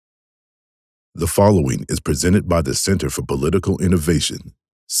The following is presented by the Center for Political Innovation,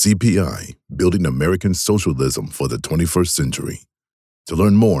 CPI, Building American Socialism for the 21st Century. To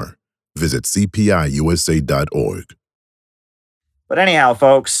learn more, visit cpiusa.org. But anyhow,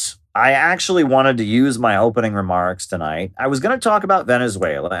 folks, I actually wanted to use my opening remarks tonight. I was going to talk about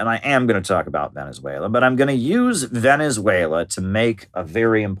Venezuela, and I am going to talk about Venezuela, but I'm going to use Venezuela to make a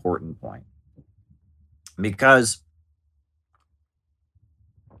very important point. Because,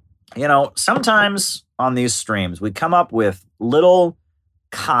 you know, sometimes on these streams, we come up with little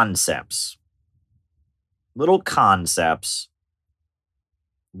concepts, little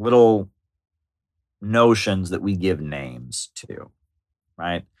notions that we give names to,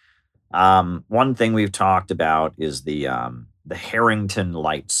 right? One thing we've talked about is the Harrington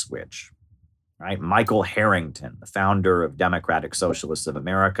light switch, right? Michael Harrington, the founder of Democratic Socialists of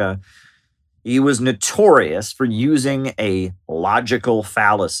America, he was notorious for using a logical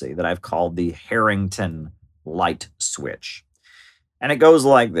fallacy that I've called the Harrington light switch. And it goes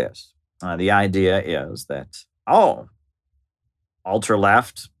like this. The idea is that,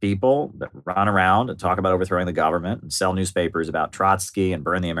 ultra-left people that run around and talk about overthrowing the government and sell newspapers about Trotsky and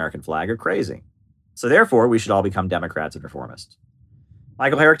burn the American flag are crazy. So therefore, we should all become Democrats and reformists.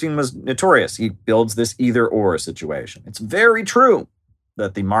 Michael Harrington was notorious. He builds this either-or situation. It's very true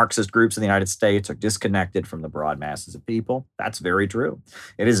that the Marxist groups in the United States are disconnected from the broad masses of people. That's very true.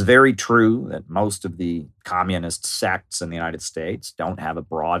 It is very true that most of the communist sects in the United States don't have a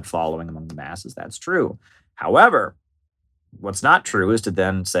broad following among the masses. That's true. However, what's not true is to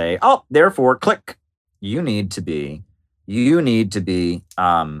then say, therefore, click, you need to be, well,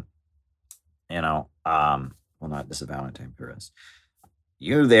 not this is Valentine Perez.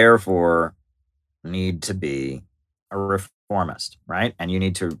 You therefore need to be a reformist, right? And you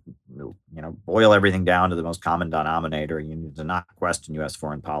need to, boil everything down to the most common denominator. You need to not question U.S.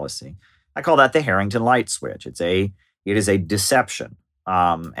 foreign policy. I call that the Harrington light switch. It is a deception.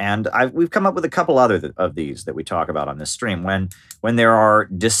 And we've come up with a couple other of these that we talk about on this stream. When there are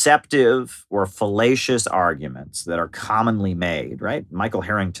deceptive or fallacious arguments that are commonly made, right? Michael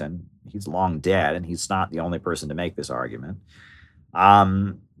Harrington, he's long dead, and he's not the only person to make this argument.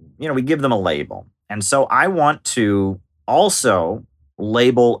 We give them a label. And so I want to also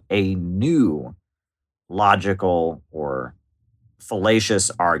label a new logical or fallacious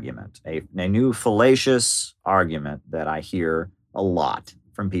argument, a new fallacious argument that I hear a lot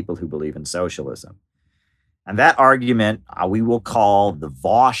from people who believe in socialism. And that argument we will call the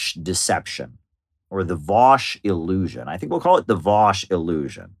Vosh deception or the Vosh illusion. I think we'll call it the Vosh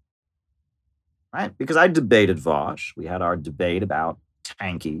illusion, right? Because I debated Vosh. We had our debate about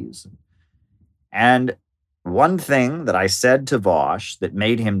tankies. And one thing that I said to Vosh that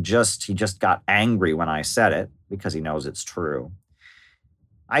made him he just got angry when I said it because he knows it's true.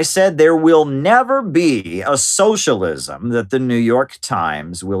 I said there will never be a socialism that the New York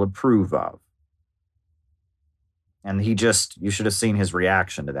Times will approve of. And you should have seen his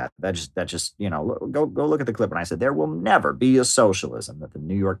reaction to that. Go look at the clip. And I said, there will never be a socialism that the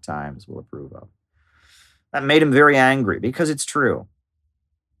New York Times will approve of. That made him very angry because it's true.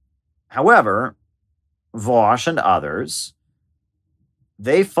 However, Vosh and others,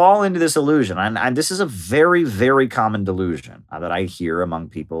 they fall into this illusion. And this is a very, very common delusion that I hear among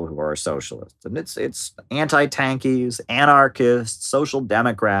people who are socialists. And it's anti-tankies, anarchists, social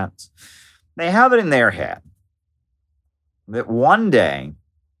democrats. They have it in their head that one day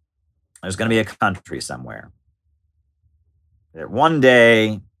there's going to be a country somewhere. That one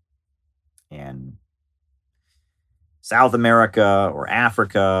day in South America or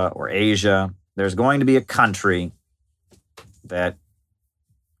Africa or Asia, there's going to be a country that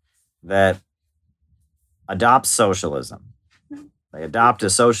adopts socialism. They adopt a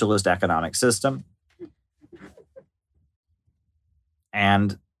socialist economic system.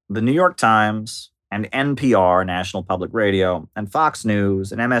 And the New York Times and NPR, National Public Radio, and Fox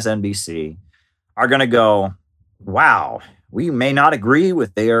News and MSNBC are going to go, wow, we may not agree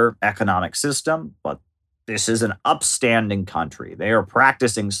with their economic system, but this is an upstanding country. They are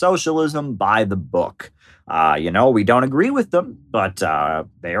practicing socialism by the book. We don't agree with them, but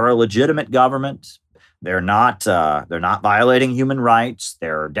they are a legitimate government. They're not violating human rights.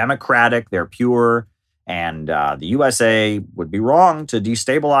 They're democratic. They're pure. And the USA would be wrong to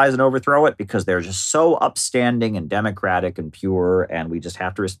destabilize and overthrow it because they're just so upstanding and democratic and pure, and we just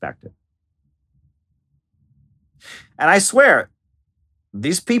have to respect it. And I swear,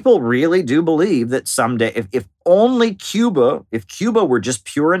 these people really do believe that someday, if Cuba were just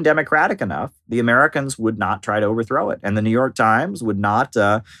pure and democratic enough, the Americans would not try to overthrow it, and the New York Times would not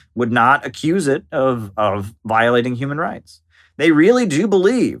accuse it of violating human rights. They really do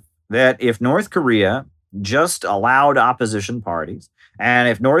believe that if North Korea just allowed opposition parties, and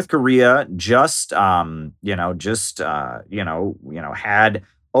if North Korea just, had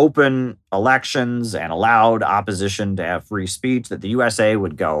open elections and allowed opposition to have free speech, that the USA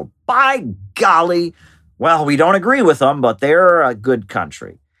would go, by golly, well, we don't agree with them, but they're a good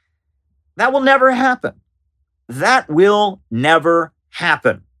country. That will never happen. That will never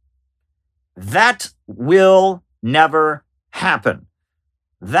happen. That will never happen.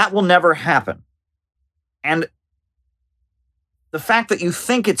 That will never happen. And the fact that you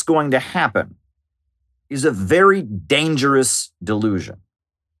think it's going to happen is a very dangerous delusion.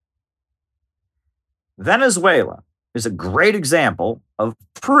 Venezuela is a great example of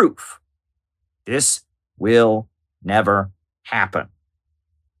proof this will never happen.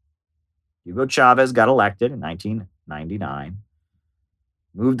 Hugo Chavez got elected in 1999,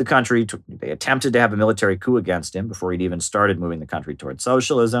 moved the country. They attempted to have a military coup against him before he'd even started moving the country towards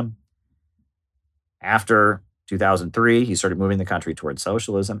socialism. After 2003, he started moving the country towards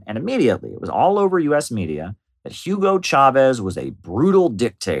socialism, and immediately it was all over U.S. media that Hugo Chavez was a brutal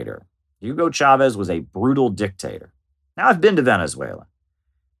dictator. Hugo Chavez was a brutal dictator. Now, I've been to Venezuela.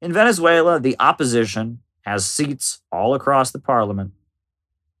 In Venezuela, the opposition has seats all across the parliament.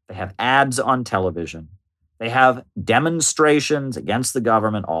 They have ads on television. They have demonstrations against the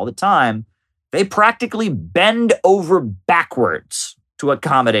government all the time. They practically bend over backwards to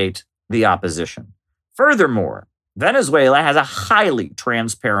accommodate the opposition. Furthermore, Venezuela has a highly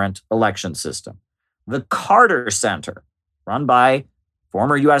transparent election system. The Carter Center, run by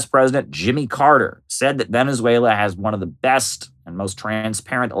former U.S. President Jimmy Carter, said that Venezuela has one of the best and most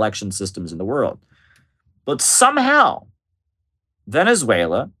transparent election systems in the world. But somehow,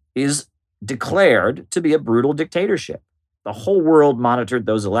 Venezuela is declared to be a brutal dictatorship. The whole world monitored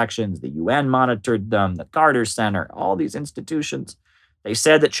those elections. The UN monitored them, the Carter Center, all these institutions. They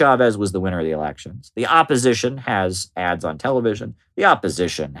said that Chavez was the winner of the elections. The opposition has ads on television. The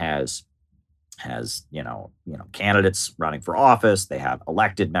opposition has candidates running for office. They have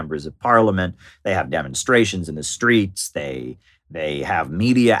elected members of parliament. They have demonstrations in the streets. They have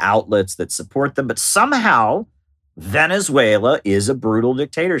media outlets that support them. But somehow, Venezuela is a brutal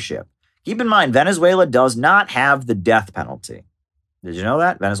dictatorship. Keep in mind, Venezuela does not have the death penalty. Did you know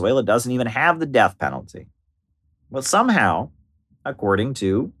that? Venezuela doesn't even have the death penalty. But somehow, according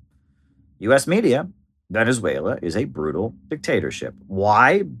to U.S. media, Venezuela is a brutal dictatorship.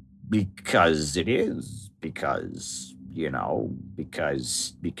 Why? Because it is. Because, and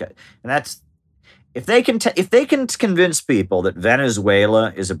that's, if they can convince people that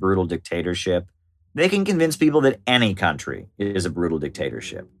Venezuela is a brutal dictatorship, they can convince people that any country is a brutal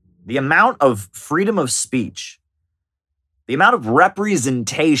dictatorship. The amount of freedom of speech, the amount of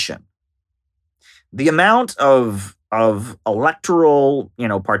representation, the amount of electoral,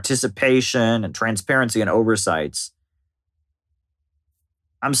 participation and transparency and oversights.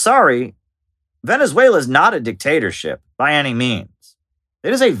 I'm sorry, Venezuela is not a dictatorship by any means.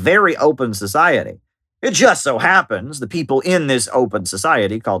 It is a very open society. It just so happens the people in this open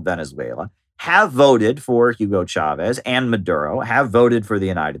society called Venezuela have voted for Hugo Chavez and Maduro, have voted for the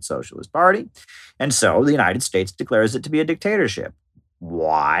United Socialist Party. And so the United States declares it to be a dictatorship.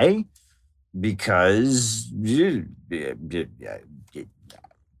 Why? Because, Evo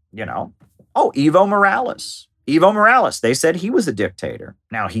Morales. Evo Morales, they said he was a dictator.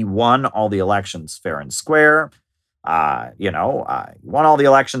 Now, he won all the elections fair and square. Won all the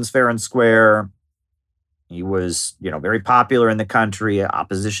elections fair and square. He was, very popular in the country.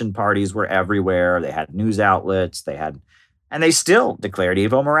 Opposition parties were everywhere. They had news outlets. And they still declared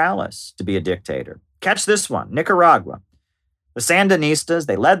Evo Morales to be a dictator. Catch this one, Nicaragua. The Sandinistas,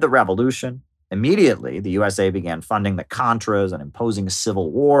 they led the revolution. Immediately, the USA began funding the Contras and imposing a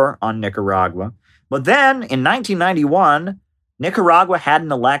civil war on Nicaragua. But then, in 1991, Nicaragua had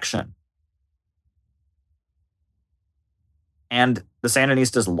an election. And the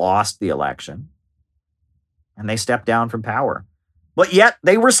Sandinistas lost the election. And they stepped down from power. But yet,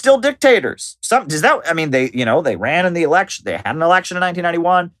 they were still dictators. They ran in the election. They had an election in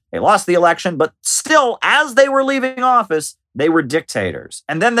 1991. They lost the election. But still, as they were leaving office, they were dictators.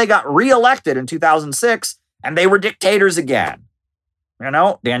 And then they got reelected in 2006, and they were dictators again.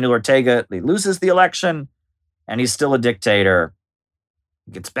 Daniel Ortega, he loses the election, and he's still a dictator.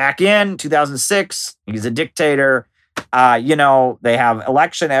 He gets back in 2006, he's a dictator. They have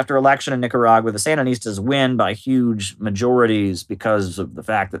election after election in Nicaragua. The Sandinistas win by huge majorities because of the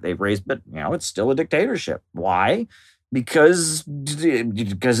fact that they've raised, but, it's still a dictatorship. Why? Because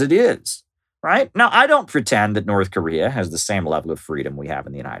it is. Right? Now, I don't pretend that North Korea has the same level of freedom we have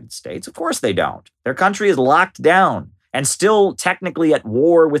in the United States. Of course they don't. Their country is locked down. and still technically at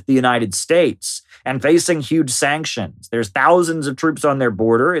war with the United States and facing huge sanctions. There's thousands of troops on their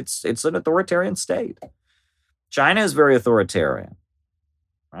border. It's an authoritarian state. China is very authoritarian,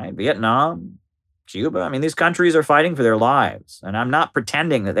 right? Vietnam, Cuba. I mean, these countries are fighting for their lives. And I'm not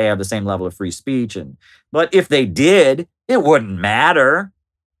pretending that they have the same level of free speech. But if they did, it wouldn't matter.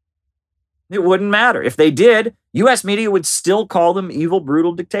 It wouldn't matter. If they did, U.S. media would still call them evil,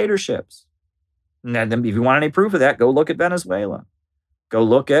 brutal dictatorships. And then if you want any proof of that, go look at Venezuela. Go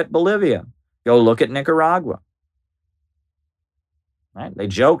look at Bolivia. Go look at Nicaragua. Right? They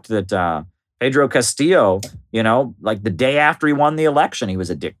joked that Pedro Castillo, like the day after he won the election, he was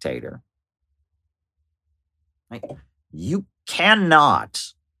a dictator. Like, you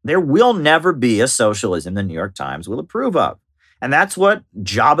cannot, there will never be a socialism the New York Times will approve of. And that's what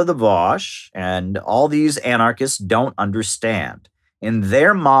Jabba the Vosh and all these anarchists don't understand. In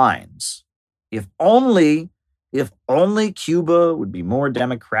their minds, if only Cuba would be more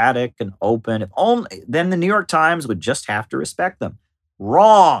democratic and open, then the New York Times would just have to respect them.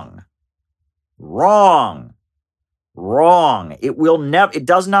 Wrong. It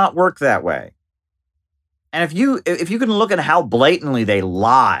does not work that way. And if you can look at how blatantly they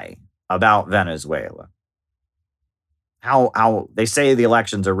lie about Venezuela, how they say the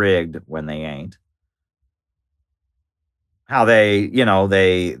elections are rigged when they ain't, how they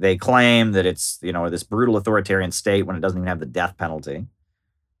claim that it's, this brutal authoritarian state when it doesn't even have the death penalty.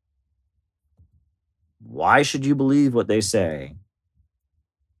 Why should you believe what they say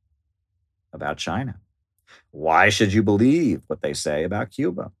about China? Why should you believe what they say about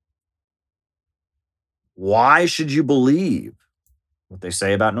Cuba? Why should you believe what they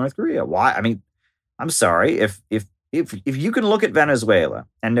say about North Korea? Why? I mean, I'm sorry. If you can look at Venezuela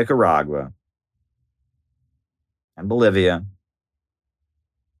and Nicaragua and Bolivia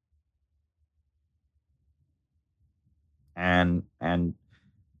and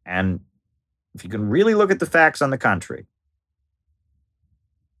if you can really look at the facts on the country,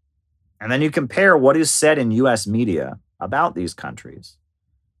 and then you compare what is said in U.S. media about these countries,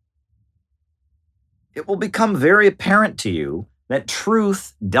 it will become very apparent to you that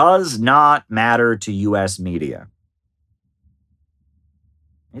truth does not matter to U.S. media.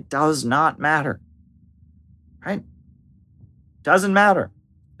 It does not matter, right? Doesn't matter.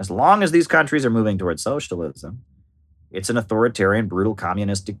 As long as these countries are moving towards socialism, it's an authoritarian, brutal,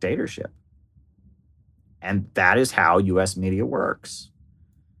 communist dictatorship. And that is how U.S. media works.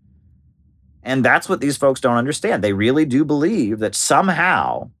 And that's what these folks don't understand. They really do believe that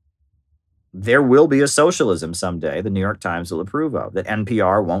somehow there will be a socialism someday the New York Times will approve of, that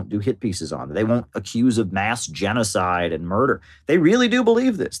NPR won't do hit pieces on, that they won't accuse of mass genocide and murder. They really do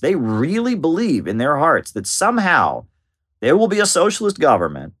believe this. They really believe in their hearts that somehow there will be a socialist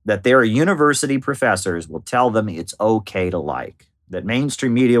government that their university professors will tell them it's okay to like, that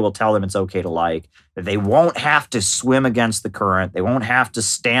mainstream media will tell them it's okay to like, that they won't have to swim against the current, they won't have to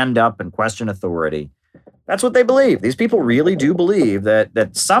stand up and question authority. That's what they believe. These people really do believe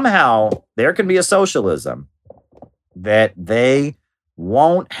that somehow there can be a socialism that they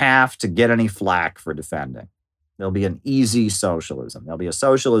won't have to get any flack for defending. There'll be an easy socialism. There'll be a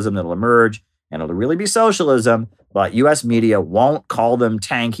socialism that'll emerge, and it'll really be socialism, but U.S. media won't call them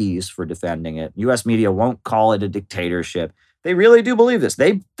tankies for defending it. U.S. media won't call it a dictatorship. They really do believe this.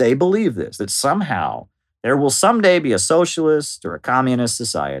 They believe this, that somehow there will someday be a socialist or a communist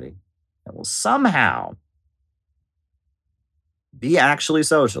society that will somehow be actually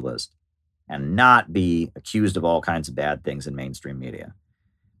socialist and not be accused of all kinds of bad things in mainstream media.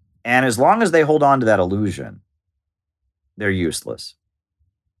 And as long as they hold on to that illusion, they're useless.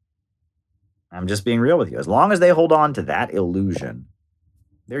 I'm just being real with you. As long as they hold on to that illusion,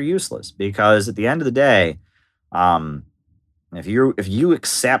 they're useless. Because at the end of the day, if you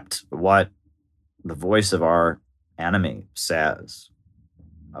accept what the voice of our enemy says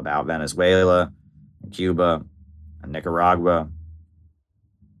about Venezuela, Cuba, and Nicaragua,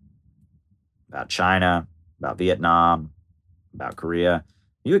 about China, about Vietnam, about Korea,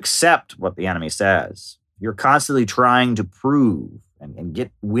 you accept what the enemy says. You're constantly trying to prove and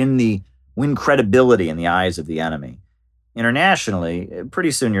win credibility in the eyes of the enemy. Internationally,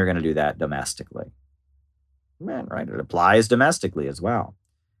 pretty soon you're going to do that domestically. Right? It applies domestically as well.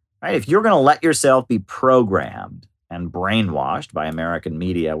 Right? If you're going to let yourself be programmed and brainwashed by American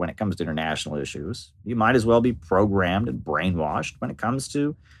media when it comes to international issues, you might as well be programmed and brainwashed when it comes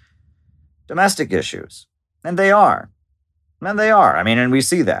to domestic issues. And they are. And they are. I mean, and we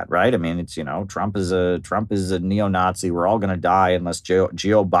see that, right? I mean, it's, Trump is a neo-Nazi. We're all going to die unless Joe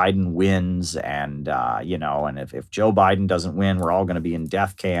Biden wins, and and if Joe Biden doesn't win, we're all going to be in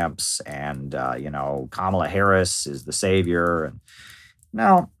death camps, and Kamala Harris is the savior. And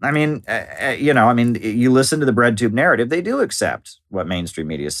no, I mean, you listen to the bread tube narrative. They do accept what mainstream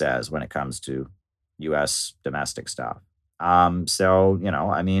media says when it comes to U.S. domestic stuff. So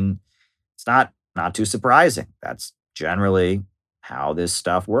I mean, it's not too surprising. That's generally how this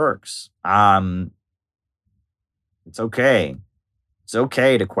stuff works. It's okay. It's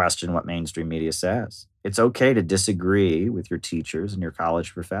okay to question what mainstream media says. It's okay to disagree with your teachers and your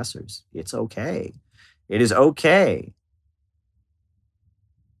college professors. It's okay. It is okay.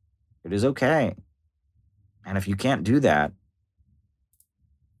 It is okay. And if you can't do that,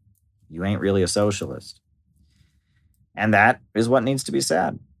 you ain't really a socialist. And that is what needs to be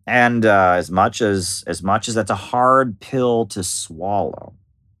said. And as much as that's a hard pill to swallow,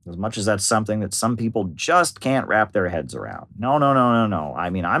 as much as that's something that some people just can't wrap their heads around. No, no, no, no, no. I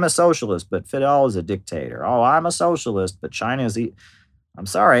mean, I'm a socialist, but Fidel is a dictator. Oh, I'm a socialist, but China is the... I'm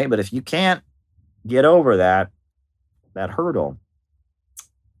sorry, but if you can't get over that hurdle,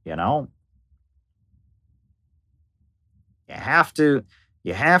 you have to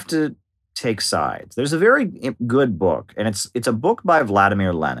take sides. There's a very good book, and it's a book by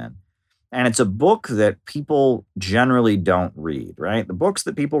Vladimir Lenin, and it's a book that people generally don't read, right? The books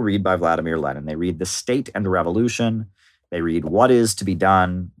that people read by Vladimir Lenin, they read The State and the Revolution, they read What Is to Be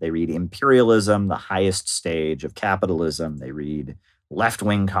Done, they read Imperialism, the Highest Stage of Capitalism, they read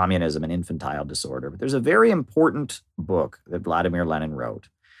Left-Wing Communism and Infantile Disorder. But there's a very important book that Vladimir Lenin wrote,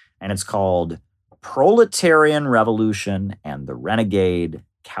 and it's called Proletarian Revolution and the Renegade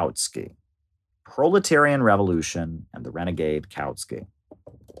Kautsky. Proletarian Revolution and the Renegade Kautsky.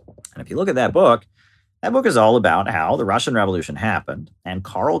 And if you look at that book is all about how the Russian Revolution happened, and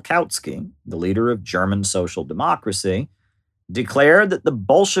Karl Kautsky, the leader of German social democracy, declared that the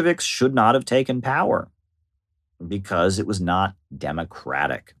Bolsheviks should not have taken power because it was not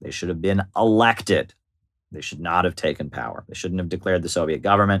democratic. They should have been elected. They should not have taken power. They shouldn't have declared the Soviet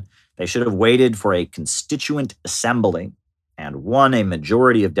government. They should have waited for a constituent assembly and won a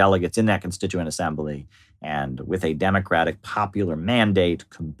majority of delegates in that constituent assembly, and with a democratic popular mandate,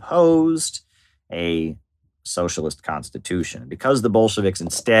 composed a socialist constitution. Because the Bolsheviks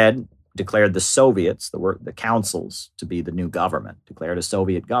instead declared the Soviets, the councils, to be the new government, declared a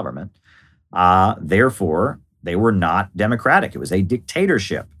Soviet government, therefore, they were not democratic. It was a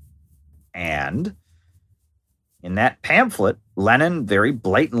dictatorship. And in that pamphlet, Lenin very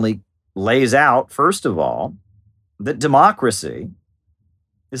blatantly lays out, first of all, that democracy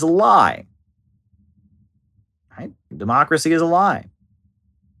is a lie. Right? Democracy is a lie.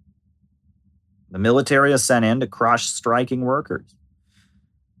 The military is sent in to crush striking workers.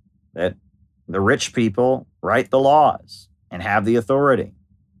 That the rich people write the laws and have the authority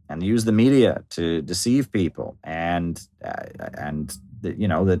and use the media to deceive people, and that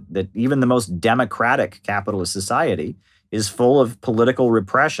even the most democratic capitalist society is full of political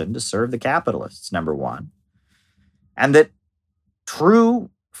repression to serve the capitalists, number one. And that true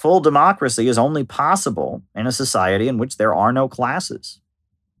full democracy is only possible in a society in which there are no classes.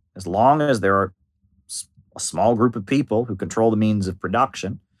 As long as there are a small group of people who control the means of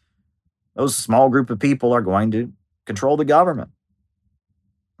production, those small group of people are going to control the government.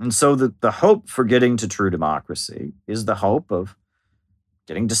 And so the hope for getting to true democracy is the hope of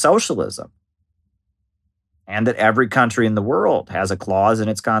getting to socialism. And that every country in the world has a clause in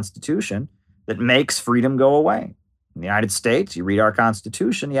its constitution that makes freedom go away. In the United States, you read our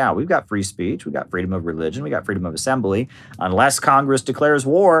Constitution, yeah, we've got free speech, we've got freedom of religion, we got freedom of assembly, unless Congress declares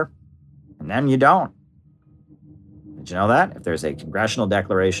war, and then you don't. Did you know that? If there's a congressional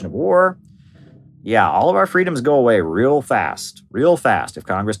declaration of war, yeah, all of our freedoms go away real fast, if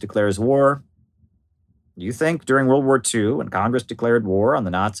Congress declares war. You think during World War II, when Congress declared war on the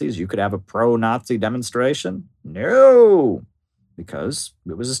Nazis, you could have a pro-Nazi demonstration? No, because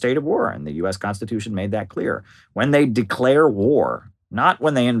it was a state of war, and the U.S. Constitution made that clear. When they declare war, not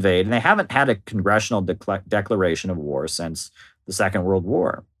when they invade, and they haven't had a congressional declaration of war since the Second World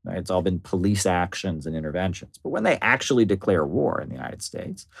War. Right? It's all been police actions and interventions. But when they actually declare war in the United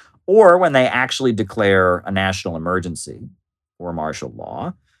States, or when they actually declare a national emergency or martial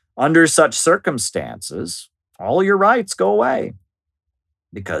law, under such circumstances, all your rights go away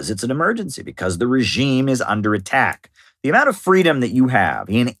because it's an emergency, because the regime is under attack. The amount of freedom that you have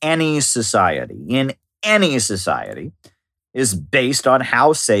in any society, is based on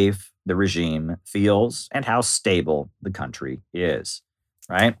how safe the regime feels and how stable the country is,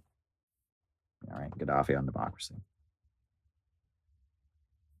 right? All right, Gaddafi on democracy.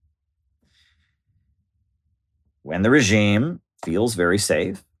 when the regime feels very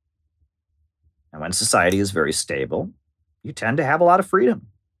safe and when society is very stable, you tend to have a lot of freedom.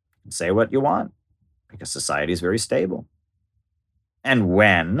 You can say what you want because society is very stable. And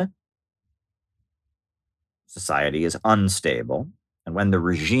when society is unstable, and when the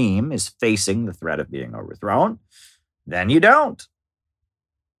regime is facing the threat of being overthrown, then you don't.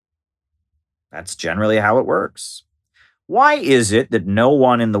 That's generally how it works. Why is it that no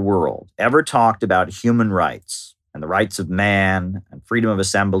one in the world ever talked about human rights and the rights of man and freedom of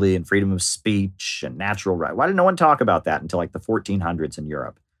assembly and freedom of speech and natural rights? Why did no one talk about that until like the 1400s in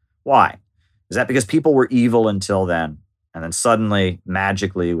Europe? Why? Is that because people were evil until then? And then suddenly,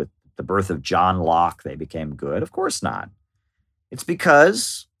 magically, with the birth of John Locke, they became good? Of course not. It's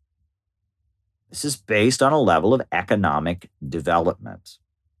because this is based on a level of economic development.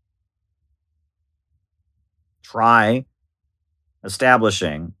 Try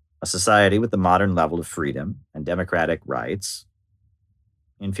establishing a society with the modern level of freedom and democratic rights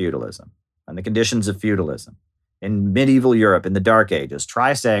in feudalism and the conditions of feudalism. In medieval Europe, in the Dark Ages,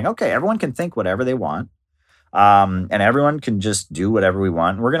 try saying, okay, everyone can think whatever they want, and everyone can just do whatever we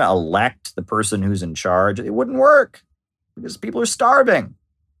want. We're going to elect the person who's in charge. It wouldn't work because people are starving.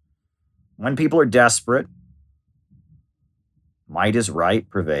 When people are desperate, might is right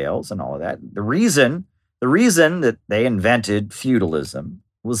prevails and all of that. The reason that they invented feudalism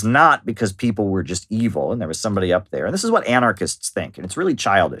was not because people were just evil and there was somebody up there. And this is what anarchists think, and it's really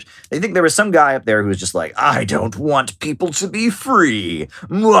childish. They think there was some guy up there who was just like, I don't want people to be free.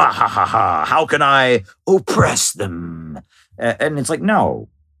 Mwahaha. How can I oppress them? And it's like, no.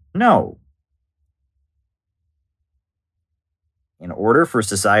 In order for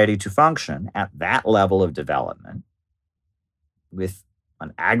society to function at that level of development with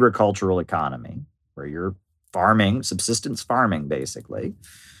an agricultural economy, where you're farming, subsistence farming, basically,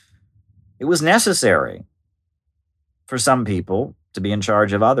 it was necessary for some people to be in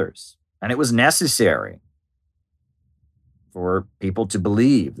charge of others. And it was necessary for people to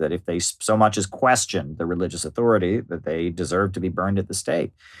believe that if they so much as questioned the religious authority, that they deserved to be burned at the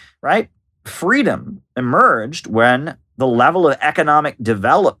stake, right? Freedom emerged when the level of economic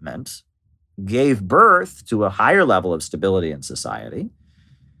development gave birth to a higher level of stability in society.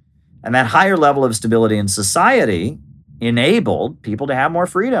 And that higher level of stability in society enabled people to have more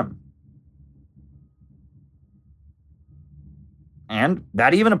freedom. And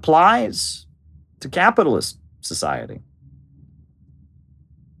that even applies to capitalist society.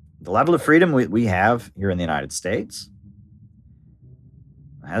 The level of freedom we have here in the United States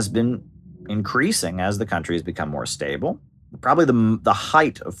has been increasing as the country has become more stable. Probably the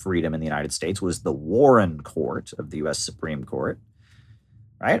height of freedom in the United States was the Warren Court of the U.S. Supreme Court.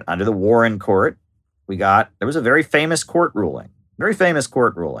 Right? Under the Warren Court, there was a very famous court ruling.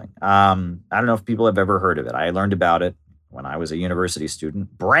 I don't know if people have ever heard of it. I learned about it when I was a university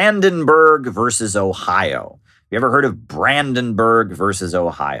student. Brandenburg versus Ohio. You ever heard of Brandenburg versus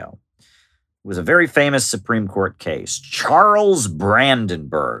Ohio? It was a very famous Supreme Court case. Charles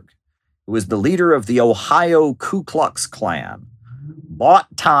Brandenburg, who was the leader of the Ohio Ku Klux Klan,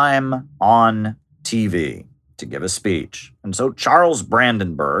 bought time on TV to give a speech. And so Charles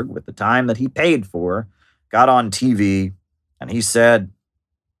Brandenburg, with the time that he paid for, got on TV and he said,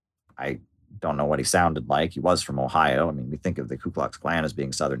 I don't know what he sounded like. He was from Ohio. I mean, we think of the Ku Klux Klan as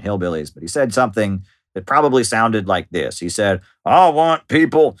being Southern hillbillies, but he said something that probably sounded like this. He said, I want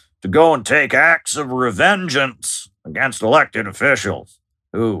people to go and take acts of revengeance against elected officials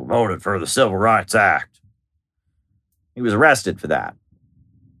who voted for the Civil Rights Act. He was arrested for that.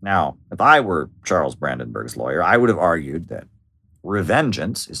 Now, if I were Charles Brandenburg's lawyer, I would have argued that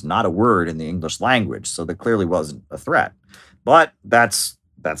revengeance is not a word in the English language, so that clearly wasn't a threat. But that's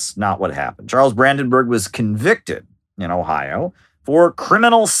not what happened. Charles Brandenburg was convicted in Ohio for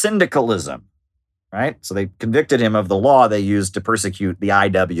criminal syndicalism, right? So they convicted him of the law they used to persecute the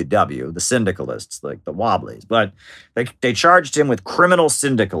IWW, the syndicalists, like the Wobblies. But they charged him with criminal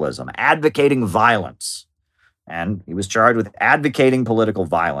syndicalism, advocating violence. And he was charged with advocating political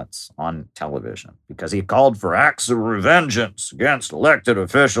violence on television because he called for acts of revengeance against elected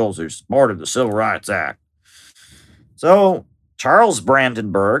officials who supported the Civil Rights Act. So Charles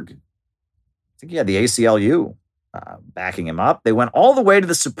Brandenburg, I think he had the ACLU backing him up. They went all the way to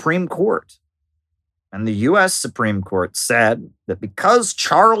the Supreme Court. And the U.S. Supreme Court said that because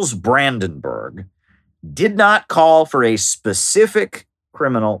Charles Brandenburg did not call for a specific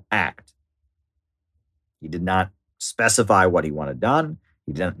criminal act, he did not specify what he wanted done.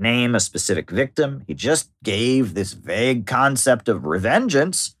 He didn't name a specific victim. He just gave this vague concept of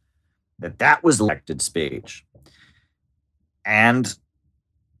revengeance, that was elected speech. And,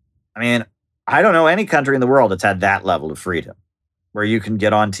 I mean, I don't know any country in the world that's had that level of freedom where you can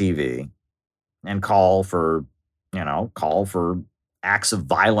get on TV and call for acts of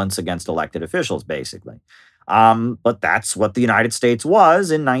violence against elected officials, basically. But that's what the United States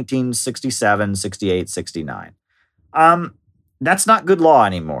was in 1967, 68, 69. Um, that's not good law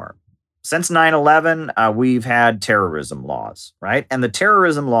anymore. Since 9/11, we've had terrorism laws, right? And the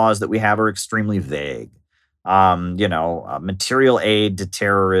terrorism laws that we have are extremely vague. Material aid to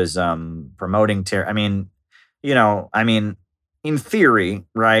terrorism, promoting terror. In theory,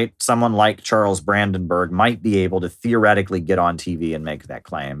 right, someone like Charles Brandenburg might be able to theoretically get on TV and make that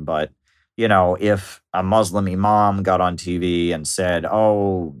claim. But, if a Muslim imam got on TV and said,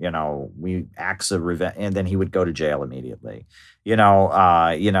 oh, we acts of revenge, and then he would go to jail immediately. If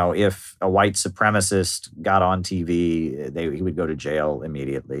a white supremacist got on TV, he would go to jail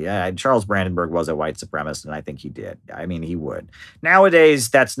immediately. Charles Brandenburg was a white supremacist, and I think he did. I mean, he would. Nowadays,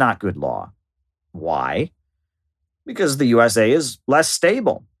 that's not good law. Why? Because the USA is less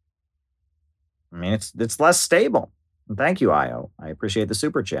stable. I mean, it's less stable. And thank you, Io. I appreciate the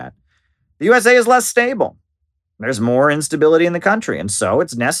super chat. The USA is less stable. There's more instability in the country, and so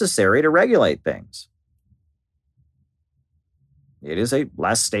it's necessary to regulate things. It is a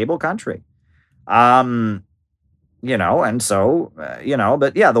less stable country. But the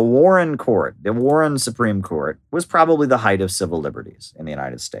Warren Supreme Court was probably the height of civil liberties in the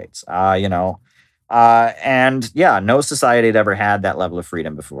United States. No society had ever had that level of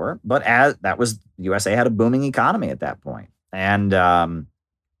freedom before, but the USA had a booming economy at that point. And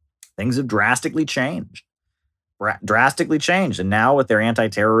things have drastically changed. And now with their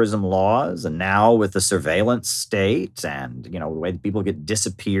anti-terrorism laws, and now with the surveillance state, and the way that people get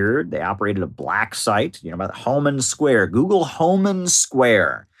disappeared, they operated a black site. About Homan Square. Google Homan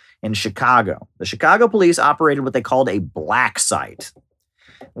Square in Chicago. The Chicago police operated what they called a black site.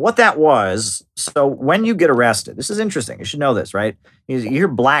 What that was, so when you get arrested, this is interesting. You should know this, right? You hear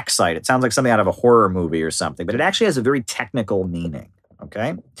black site. It sounds like something out of a horror movie or something, but it actually has a very technical meaning.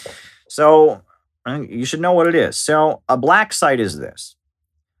 Okay, so you should know what it is. So a black site is this,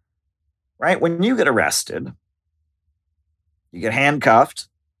 right? When you get arrested, you get handcuffed,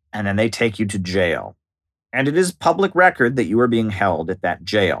 and then they take you to jail. And it is public record that you are being held at that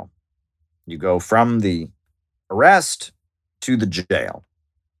jail. You go from the arrest to the jail.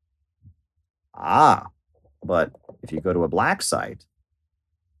 But if you go to a black site,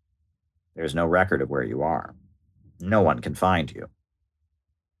 there's no record of where you are. No one can find you.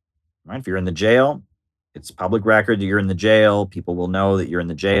 Right? If you're in the jail, it's public record that you're in the jail. People will know that you're in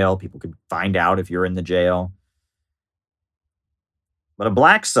the jail. People can find out if you're in the jail. But a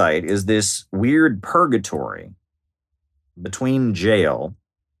black site is this weird purgatory between jail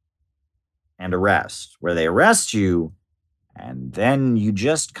and arrest, where they arrest you and then you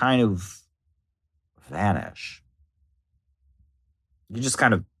just kind of vanish. You just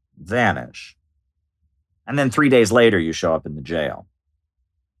kind of vanish. And then 3 days later, you show up in the jail.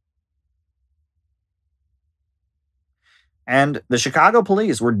 And the Chicago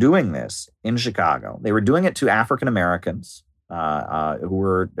police were doing this in Chicago. They were doing it to African Americans who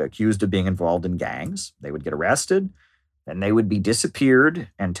were accused of being involved in gangs. They would get arrested, and they would be disappeared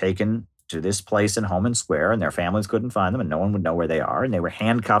and taken to this place in Homan Square, and their families couldn't find them, and no one would know where they are. And they were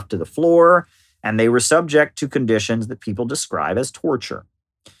handcuffed to the floor, and they were subject to conditions that people describe as torture.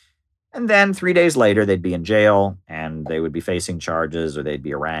 And then 3 days later, they'd be in jail, and they would be facing charges, or they'd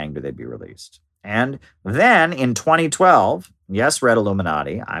be arraigned, or they'd be released. And then in 2012, yes, Red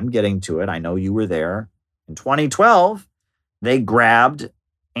Illuminati, I'm getting to it. I know you were there. In 2012, they grabbed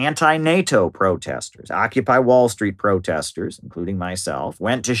anti-NATO protesters, Occupy Wall Street protesters, including myself,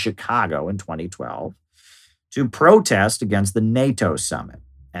 went to Chicago in 2012 to protest against the NATO summit.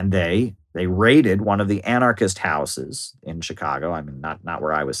 And they raided one of the anarchist houses in Chicago. I mean, not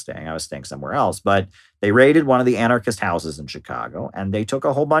where I was staying. I was staying somewhere else. But they raided one of the anarchist houses in Chicago, and they took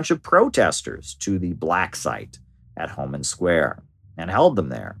a whole bunch of protesters to the black site at Homan Square and held them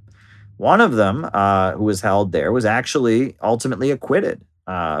there. One of them, who was held there, was actually ultimately acquitted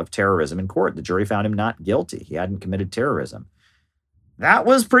of terrorism in court. The jury found him not guilty. He hadn't committed terrorism. That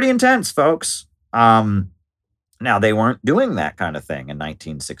was pretty intense, folks. Now, they weren't doing that kind of thing in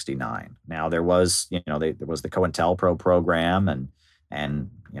 1969. Now, there was, there was the COINTELPRO program, and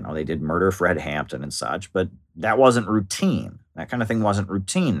they did murder Fred Hampton and such, but that wasn't routine. That kind of thing wasn't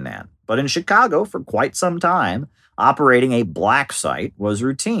routine then. But in Chicago, for quite some time, operating a black site was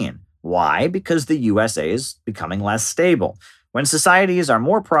routine. Why? Because the USA is becoming less stable. When societies are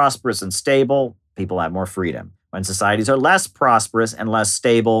more prosperous and stable, people have more freedom. When societies are less prosperous and less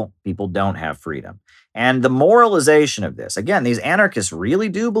stable, people don't have freedom. And the moralization of this, again, these anarchists really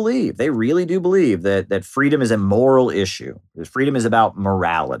do believe, that freedom is a moral issue, that freedom is about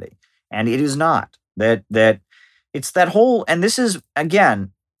morality. And it is not. That it's that whole, and this is,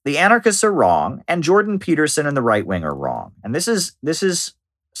 again, the anarchists are wrong, and Jordan Peterson and the right wing are wrong. And this is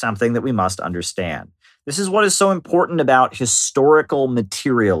something that we must understand. This is what is so important about historical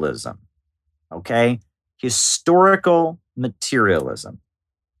materialism. Okay? Historical materialism.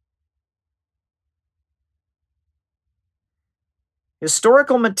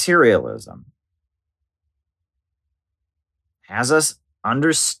 Historical materialism has us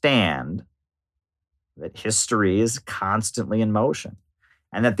understand that history is constantly in motion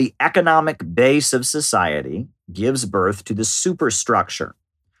and that the economic base of society gives birth to the superstructure,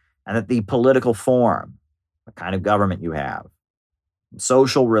 and that the political form, the kind of government you have,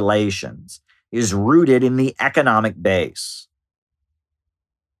 social relations, is rooted in the economic base.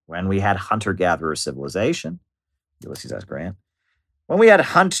 When we had hunter-gatherer civilization, Ulysses S. Grant, when we had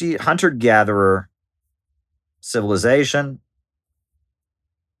hunter-gatherer civilization,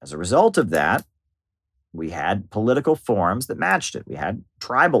 as a result of that, we had political forms that matched it. We had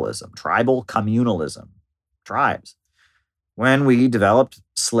tribalism, tribal communalism, tribes. When we developed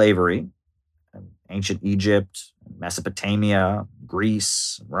slavery in ancient Egypt, Mesopotamia,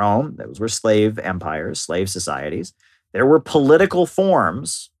 Greece, Rome, those were slave empires, slave societies. There were political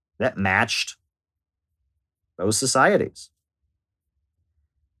forms that matched those societies.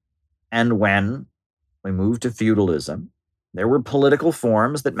 And when we moved to feudalism, there were political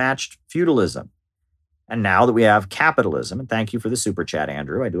forms that matched feudalism. And now that we have capitalism, and thank you for the super chat,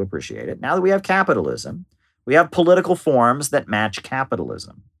 Andrew, I do appreciate it. Now that we have capitalism, we have political forms that match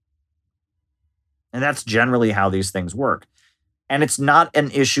capitalism. And that's generally how these things work. And it's not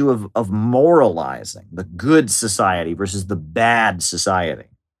an issue of moralizing the good society versus the bad society.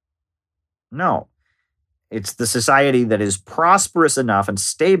 No. It's the society that is prosperous enough and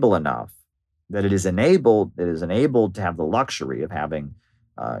stable enough that it is enabled to have the luxury of having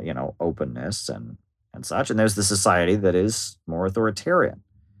openness and such. And there's the society that is more authoritarian.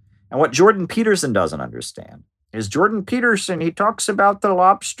 And what Jordan Peterson doesn't understand is Jordan Peterson, he talks about the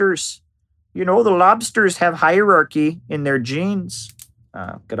lobsters. The lobsters have hierarchy in their genes.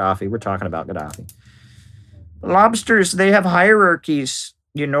 Gaddafi, we're talking about Gaddafi. Lobsters, they have hierarchies.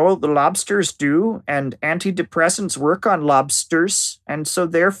 The lobsters do, and antidepressants work on lobsters. And so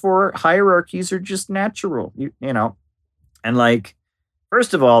therefore hierarchies are just natural, And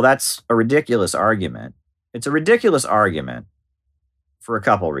first of all, that's a ridiculous argument. It's a ridiculous argument for a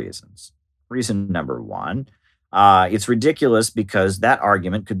couple reasons. Reason number one, it's ridiculous because that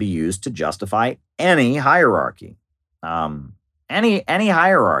argument could be used to justify any hierarchy. Any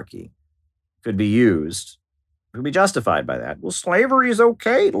hierarchy could be justified by that. Well, slavery is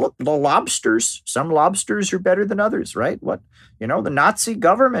okay. Look, the lobsters, some lobsters are better than others, right? The Nazi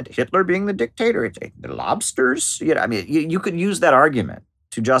government, Hitler being the dictator, the lobsters, you could use that argument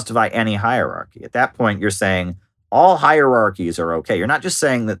to justify any hierarchy. At that point, you're saying all hierarchies are okay. You're not just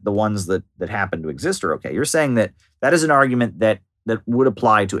saying that the ones that happen to exist are okay. You're saying that is an argument that would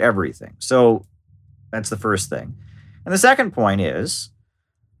apply to everything. So that's the first thing. And the second point is,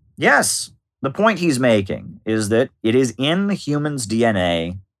 yes, the point he's making is that it is in the human's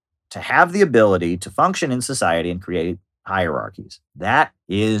DNA to have the ability to function in society and create hierarchies. That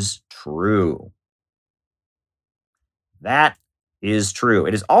is true. That is true.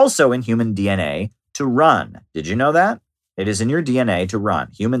 It is also in human DNA to run. Did you know that? It is in your DNA to run.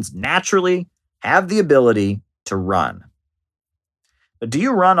 Humans naturally have the ability to run. But do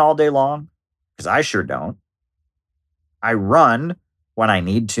you run all day long? Because I sure don't. I run when I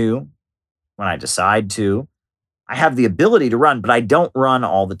need to, when I decide to. I have the ability to run, but I don't run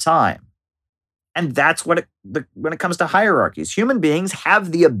all the time. And that's when it comes to hierarchies. Human beings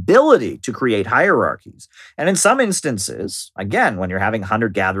have the ability to create hierarchies. And in some instances, again, when you're having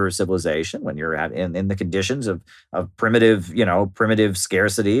hunter-gatherer civilization, when you're in the conditions of primitive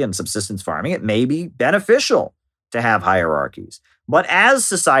scarcity and subsistence farming, it may be beneficial to have hierarchies. But as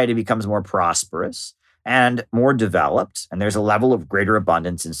society becomes more prosperous and more developed, and there's a level of greater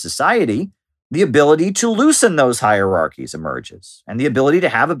abundance in society, the ability to loosen those hierarchies emerges, and the ability to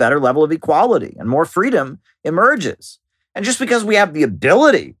have a better level of equality and more freedom emerges. And just because we have the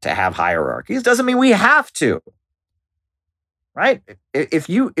ability to have hierarchies doesn't mean we have to, right? If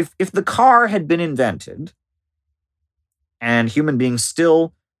the car had been invented and human beings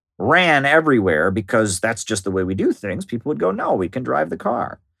still ran everywhere because that's just the way we do things, people would go, no, we can drive the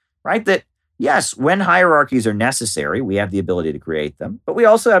car, right? That yes, when hierarchies are necessary, we have the ability to create them, but we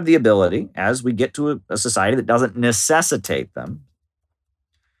also have the ability, as we get to a society that doesn't necessitate them,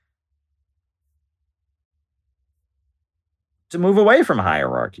 to move away from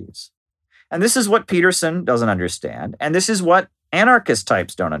hierarchies. And this is what Peterson doesn't understand. And this is what anarchist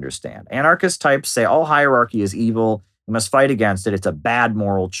types don't understand. Anarchist types say all hierarchy is evil. We must fight against it. It's a bad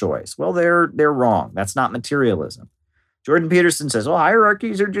moral choice. Well, they're wrong. That's not materialism. Jordan Peterson says, well,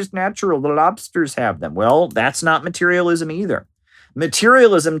 hierarchies are just natural. The lobsters have them. Well, that's not materialism either.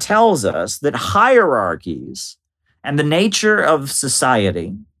 Materialism tells us that hierarchies and the nature of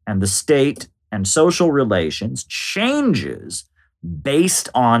society and the state and social relations changes based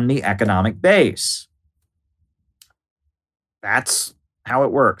on the economic base. That's how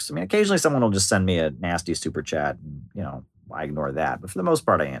it works. I mean, occasionally someone will just send me a nasty super chat and, I ignore that. But for the most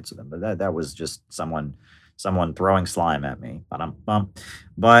part, I answer them. But that was just someone throwing slime at me.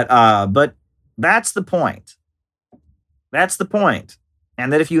 But that's the point. That's the point.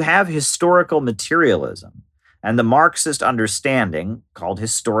 And that if you have historical materialism and the Marxist understanding called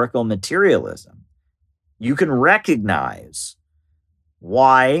historical materialism, you can recognize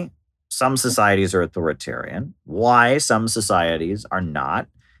why some societies are authoritarian, why some societies are not.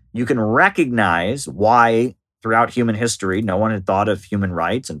 You can recognize why throughout human history, no one had thought of human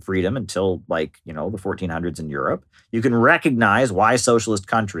rights and freedom until the 1400s in Europe. You can recognize why socialist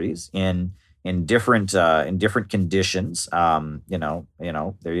countries in different conditions, there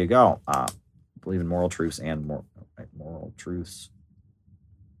you go. Believe in moral truths and moral truths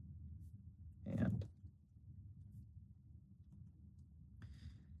and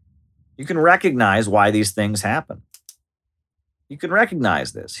you can recognize why these things happen. You can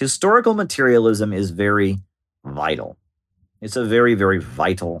recognize this. Historical materialism is very vital. It's a very, very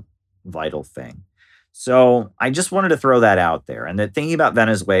vital thing. So I just wanted to throw that out there. And that thinking about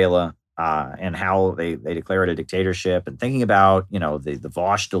Venezuela and how they declare it a dictatorship, and thinking about the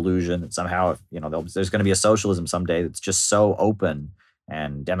Vosh delusion that somehow there's going to be a socialism someday that's just so open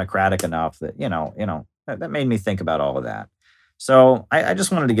and democratic enough that that made me think about all of that. So I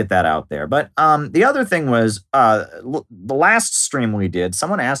just wanted to get that out there. But the other thing was the last stream we did,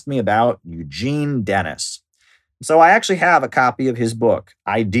 someone asked me about Eugene Dennis. So I actually have a copy of his book,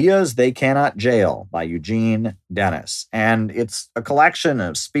 Ideas They Cannot Jail by Eugene Dennis. And it's a collection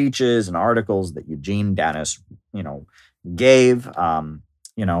of speeches and articles that Eugene Dennis, gave, and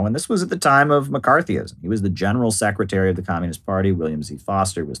this was at the time of McCarthyism. He was the general secretary of the Communist Party. William Z.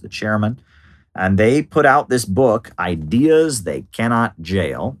 Foster was the chairman. And they put out this book, Ideas They Cannot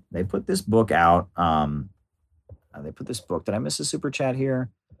Jail. They put this book out. Did I miss a super chat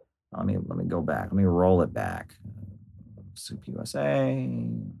here? Let me go back. Let me roll it back. Soup USA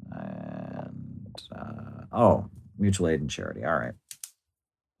and mutual aid and charity. All right.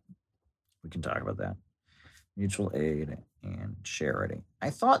 We can talk about that. Mutual aid and charity. I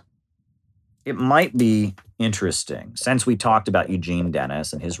thought it might be interesting, since we talked about Eugene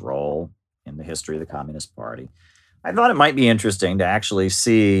Dennis and his role in the history of the Communist Party. I thought it might be interesting to actually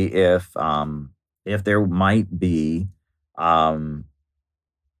see if there might be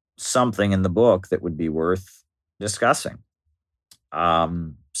something in the book that would be worth discussing.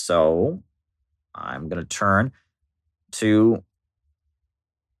 So I'm going to turn to.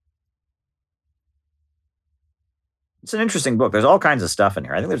 It's an interesting book. There's all kinds of stuff in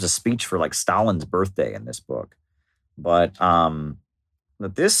here. I think there's a speech for Stalin's birthday in this book, but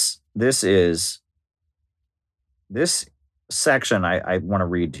this section I want to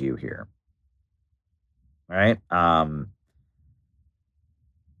read to you here. All right.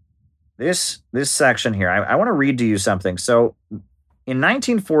 This section here, I want to read to you something. So in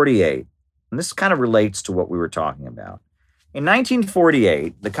 1948, and this kind of relates to what we were talking about. In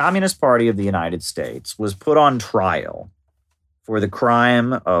 1948, the Communist Party of the United States was put on trial for the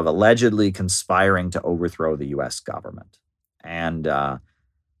crime of allegedly conspiring to overthrow the U.S. government. And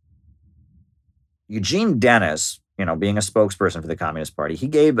Eugene Dennis, being a spokesperson for the Communist Party, he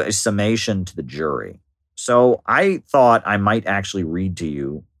gave a summation to the jury. So I thought I might actually read to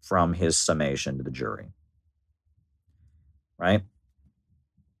you from his summation to the jury. Right?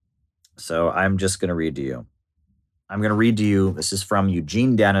 So I'm just going to read to you. I'm going to read to you. This is from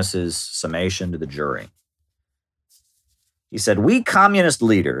Eugene Dennis's summation to the jury. He said, "We communist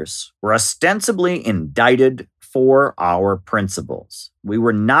leaders were ostensibly indicted for our principles. We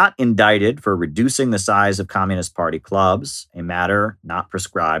were not indicted for reducing the size of Communist Party clubs, a matter not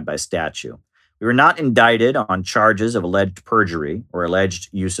prescribed by statute. We were not indicted on charges of alleged perjury or alleged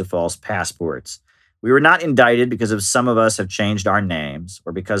use of false passports. We were not indicted because some of us have changed our names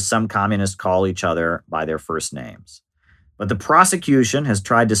or because some communists call each other by their first names. But the prosecution has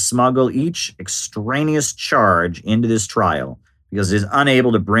tried to smuggle each extraneous charge into this trial because it is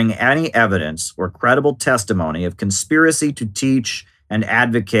unable to bring any evidence or credible testimony of conspiracy to teach and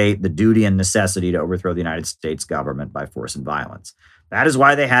advocate the duty and necessity to overthrow the United States government by force and violence. That is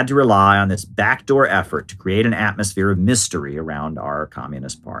why they had to rely on this backdoor effort to create an atmosphere of mystery around our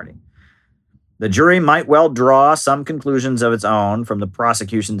Communist Party. The jury might well draw some conclusions of its own from the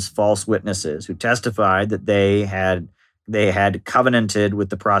prosecution's false witnesses who testified that they had covenanted with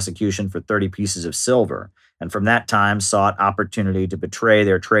the prosecution for 30 pieces of silver, and from that time sought opportunity to betray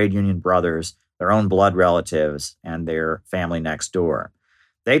their trade union brothers, their own blood relatives, and their family next door.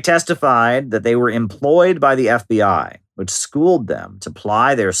 They testified that they were employed by the FBI, which schooled them to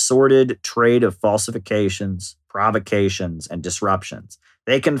ply their sordid trade of falsifications, provocations, and disruptions.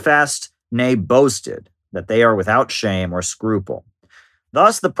 They confessed, nay, boasted, that they are without shame or scruple.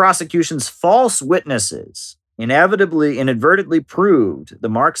 Thus, the prosecution's false witnesses inadvertently proved the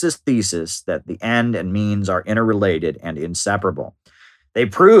Marxist thesis that the end and means are interrelated and inseparable. They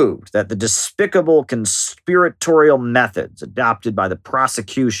proved that the despicable conspiratorial methods adopted by the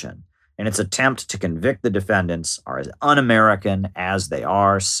prosecution in its attempt to convict the defendants are as un-American as they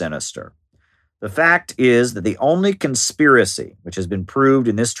are sinister. The fact is that the only conspiracy which has been proved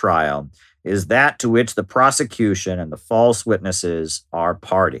in this trial is that to which the prosecution and the false witnesses are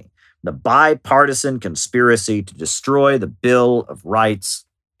party: the bipartisan conspiracy to destroy the Bill of Rights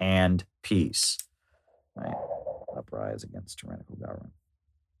and Peace. Right? Uprise against tyrannical government.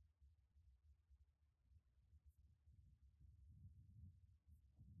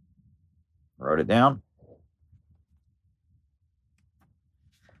 Wrote it down.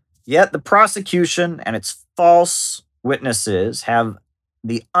 Yet the prosecution and its false witnesses have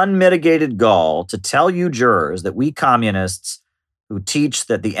the unmitigated gall to tell you jurors that we communists who teach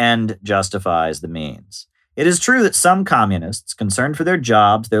that the end justifies the means. It is true that some communists, concerned for their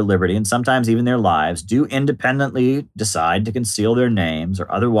jobs, their liberty, and sometimes even their lives, do independently decide to conceal their names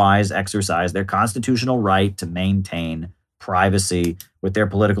or otherwise exercise their constitutional right to maintain privacy with their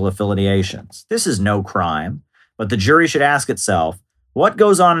political affiliations. This is no crime, but the jury should ask itself, what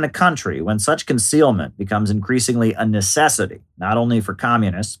goes on in a country when such concealment becomes increasingly a necessity, not only for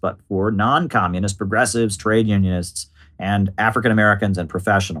communists, but for non-communist progressives, trade unionists, and African Americans and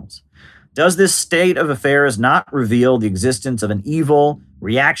professionals? Does this state of affairs not reveal the existence of an evil,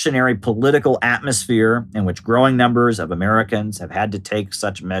 reactionary political atmosphere in which growing numbers of Americans have had to take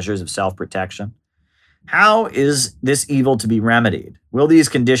such measures of self-protection? How is this evil to be remedied? Will these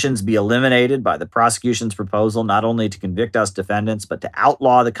conditions be eliminated by the prosecution's proposal not only to convict us defendants, but to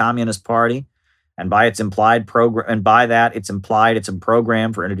outlaw the Communist Party, and by its implied program, and by that it's implied it's a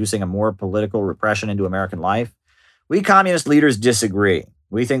program for introducing a more political repression into American life? We communist leaders disagree.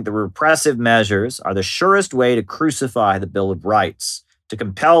 We think the repressive measures are the surest way to crucify the Bill of Rights, to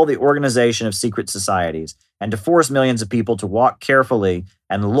compel the organization of secret societies, and to force millions of people to walk carefully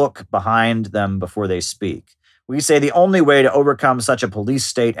and look behind them before they speak. We say the only way to overcome such a police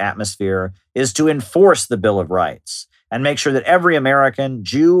state atmosphere is to enforce the Bill of Rights and make sure that every American,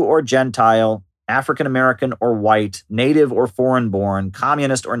 Jew or Gentile, African American or white, native or foreign-born,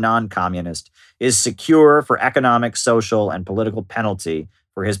 communist or non-communist, is secure for economic, social, and political penalty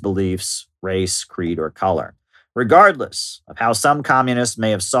for his beliefs, race, creed, or color. Regardless of how some communists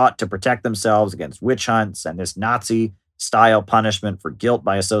may have sought to protect themselves against witch hunts and this Nazi-style punishment for guilt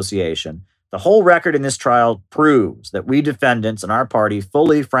by association, the whole record in this trial proves that we defendants in our party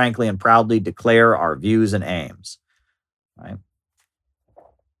fully, frankly, and proudly declare our views and aims. All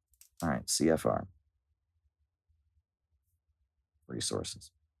right, CFR.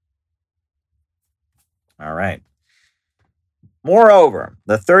 Resources. All right. Moreover,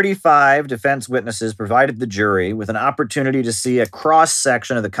 the 35 defense witnesses provided the jury with an opportunity to see a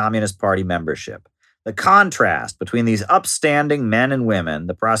cross-section of the Communist Party membership. The contrast between these upstanding men and women,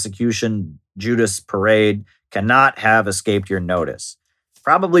 the prosecution Judas parade, cannot have escaped your notice.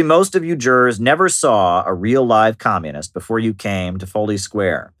 Probably most of you jurors never saw a real live communist before you came to Foley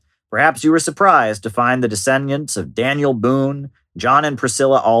Square. Perhaps you were surprised to find the descendants of Daniel Boone, John and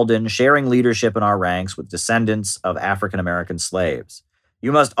Priscilla Alden sharing leadership in our ranks with descendants of African-American slaves.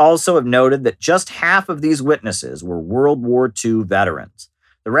 You must also have noted that just half of these witnesses were World War II veterans.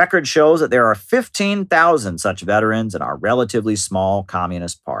 The record shows that there are 15,000 such veterans in our relatively small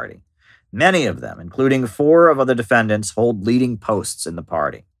Communist Party. Many of them, including 4 of the defendants, hold leading posts in the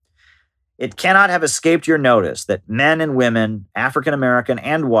party. It cannot have escaped your notice that men and women, African American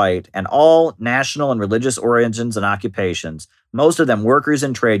and white, and all national and religious origins and occupations, most of them workers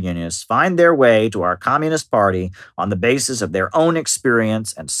and trade unionists, find their way to our Communist Party on the basis of their own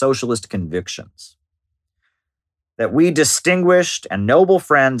experience and socialist convictions. That we distinguished and noble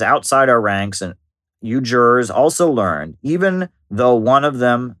friends outside our ranks, and you jurors also learned, even though one of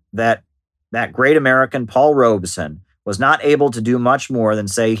them, that great American Paul Robeson, was not able to do much more than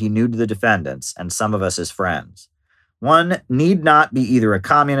say he knew the defendants and some of us as friends. One need not be either a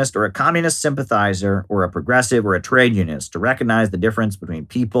communist or a communist sympathizer or a progressive or a trade unionist to recognize the difference between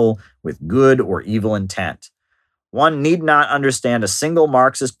people with good or evil intent. One need not understand a single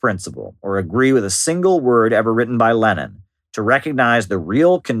Marxist principle or agree with a single word ever written by Lenin to recognize the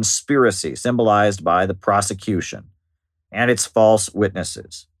real conspiracy symbolized by the prosecution and its false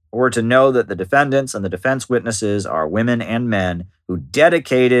witnesses, or to know that the defendants and the defense witnesses are women and men who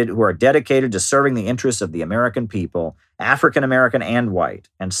are dedicated to serving the interests of the American people, African American and white,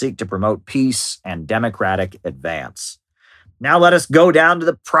 and seek to promote peace and democratic advance. Now let us go down to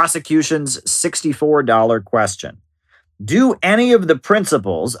the prosecution's $64 question. Do any of the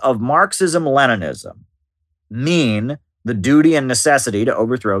principles of Marxism-Leninism mean the duty and necessity to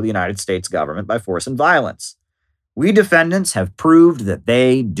overthrow the United States government by force and violence? We defendants have proved that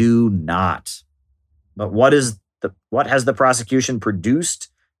they do not. But what has the prosecution produced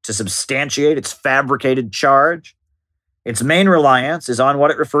to substantiate its fabricated charge? Its main reliance is on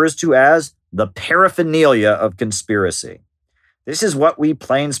what it refers to as the paraphernalia of conspiracy. This is what we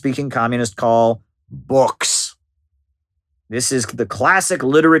plain-speaking communists call books. This is the classic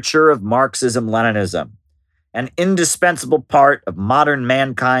literature of Marxism-Leninism, an indispensable part of modern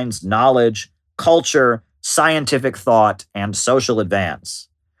mankind's knowledge, culture, scientific thought, and social advance.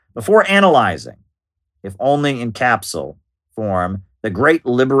 Before analyzing, if only in capsule form, the great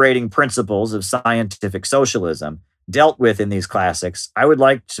liberating principles of scientific socialism dealt with in these classics, I would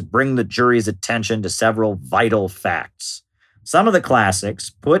like to bring the jury's attention to several vital facts. Some of the classics,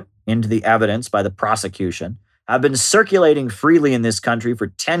 put into the evidence by the prosecution, have been circulating freely in this country for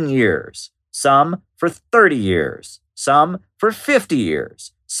 10 years, some for 30 years, some for 50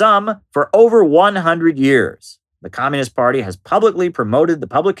 years, some for over 100 years. The Communist Party has publicly promoted the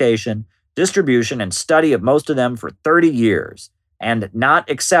publication, distribution, and study of most of them for 30 years, and not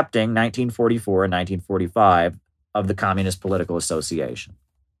accepting 1944 and 1945 of the Communist Political Association.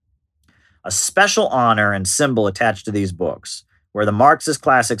 A special honor and symbol attached to these books, where the Marxist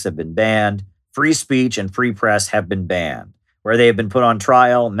classics have been banned, free speech and free press have been banned, where they have been put on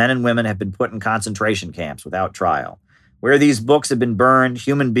trial, men and women have been put in concentration camps without trial. Where these books have been burned,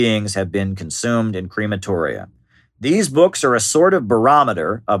 human beings have been consumed in crematoria. These books are a sort of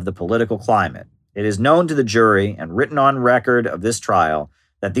barometer of the political climate. It is known to the jury and written on record of this trial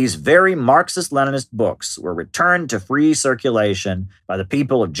that these very Marxist-Leninist books were returned to free circulation by the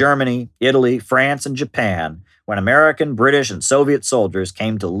people of Germany, Italy, France, and Japan when American, British, and Soviet soldiers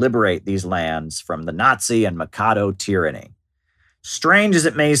came to liberate these lands from the Nazi and Mikado tyranny. Strange as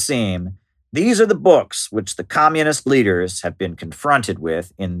it may seem, these are the books which the communist leaders have been confronted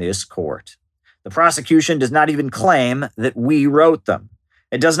with in this court. The prosecution does not even claim that we wrote them.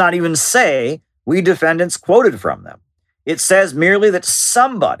 It does not even say we defendants quoted from them. It says merely that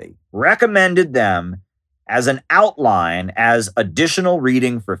somebody recommended them as an outline, as additional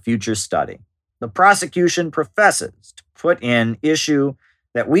reading for future study. The prosecution professes to put in issue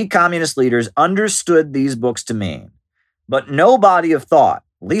that we communist leaders understood these books to mean, but no body of thought,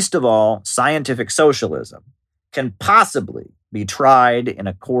 least of all scientific socialism, can possibly be tried in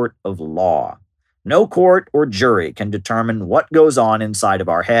a court of law. No court or jury can determine what goes on inside of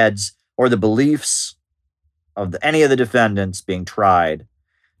our heads or the beliefs of any of the defendants being tried.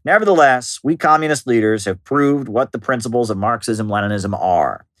 Nevertheless, we communist leaders have proved what the principles of Marxism-Leninism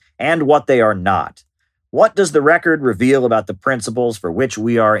are and what they are not. What does the record reveal about the principles for which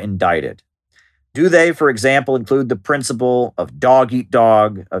we are indicted? Do they, for example, include the principle of dog eat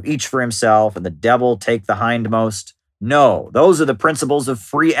dog, of each for himself, and the devil take the hindmost? No, those are the principles of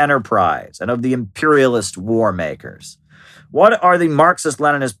free enterprise and of the imperialist war makers. What are the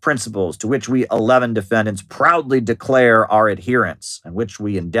Marxist-Leninist principles to which we 11 defendants proudly declare our adherence and which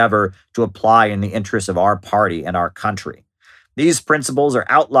we endeavor to apply in the interests of our party and our country? These principles are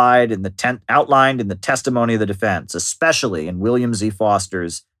outlined in the testimony of the defense, especially in William Z.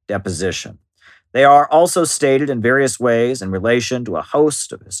 Foster's deposition. They are also stated in various ways in relation to a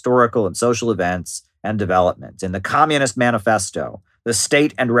host of historical and social events and developments in the Communist Manifesto, the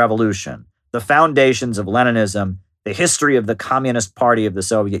State and Revolution, the Foundations of Leninism, the History of the Communist Party of the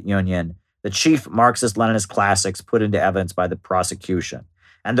Soviet Union, the chief Marxist-Leninist classics put into evidence by the prosecution.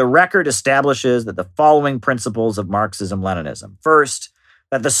 And the record establishes that the following principles of Marxism-Leninism. First,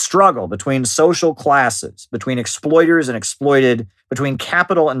 that the struggle between social classes, between exploiters and exploited, between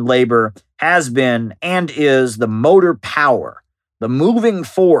capital and labor, has been and is the motor power, the moving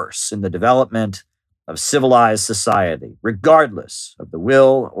force in the development of civilized society, regardless of the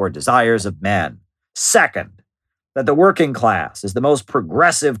will or desires of men. Second, that the working class is the most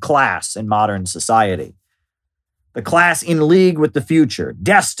progressive class in modern society. The class in league with the future,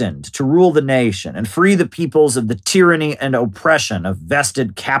 destined to rule the nation and free the peoples of the tyranny and oppression of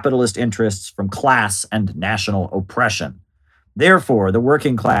vested capitalist interests from class and national oppression. Therefore, the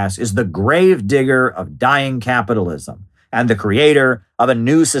working class is the grave digger of dying capitalism and the creator of a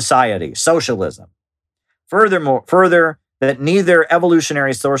new society, socialism. Further, that neither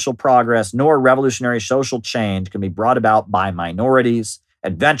evolutionary social progress nor revolutionary social change can be brought about by minorities,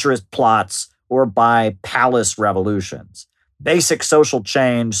 adventurous plots, or by palace revolutions. Basic social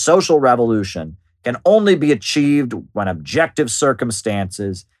change, social revolution, can only be achieved when objective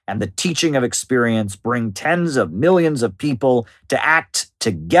circumstances and the teaching of experience bring tens of millions of people to act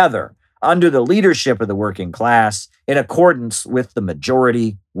together under the leadership of the working class in accordance with the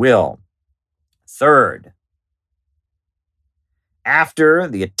majority will. Third, after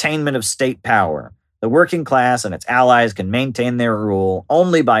the attainment of state power, the working class and its allies can maintain their rule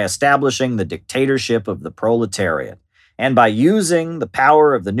only by establishing the dictatorship of the proletariat, and by using the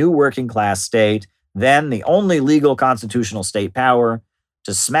power of the new working class state, then the only legal constitutional state power,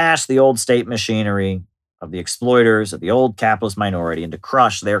 to smash the old state machinery of the exploiters of the old capitalist minority and to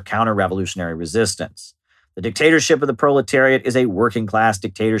crush their counter-revolutionary resistance. The dictatorship of the proletariat is a working class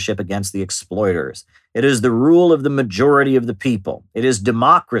dictatorship against the exploiters. It is the rule of the majority of the people. It is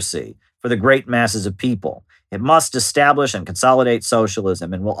democracy for the great masses of people. It must establish and consolidate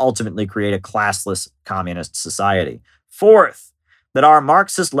socialism and will ultimately create a classless communist society. Fourth, that our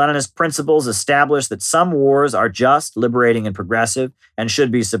Marxist-Leninist principles establish that some wars are just, liberating, and progressive and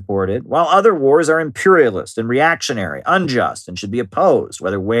should be supported, while other wars are imperialist and reactionary, unjust, and should be opposed,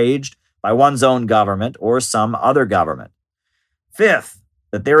 whether waged by one's own government or some other government. Fifth,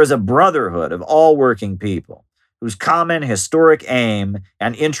 that there is a brotherhood of all working people, whose common historic aim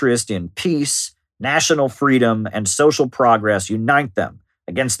and interest in peace, national freedom, and social progress unite them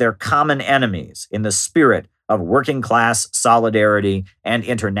against their common enemies in the spirit of working class solidarity and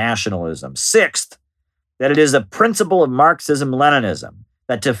internationalism. Sixth, that it is a principle of Marxism-Leninism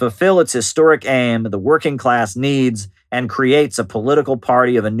that to fulfill its historic aim, the working class needs and creates a political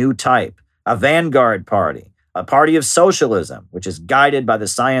party of a new type, a vanguard party, a party of socialism, which is guided by the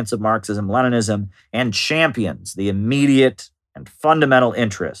science of Marxism-Leninism and champions the immediate and fundamental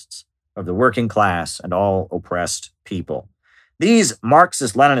interests of the working class and all oppressed people. These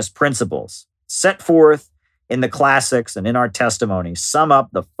Marxist-Leninist principles, set forth in the classics and in our testimony, sum up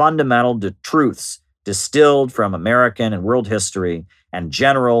the fundamental truths distilled from American and world history and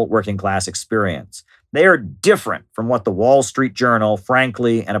general working class experience. They are different from what the Wall Street Journal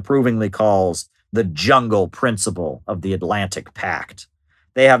frankly and approvingly calls the jungle principle of the Atlantic Pact.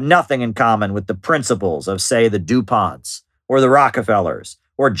 They have nothing in common with the principles of, say, the DuPonts, or the Rockefellers,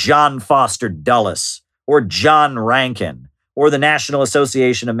 or John Foster Dulles, or John Rankin, or the National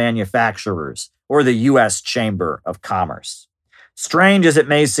Association of Manufacturers, or the U.S. Chamber of Commerce. Strange as it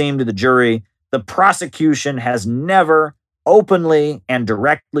may seem to the jury, the prosecution has never openly and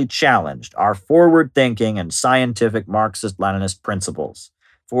directly challenged our forward-thinking and scientific Marxist-Leninist principles,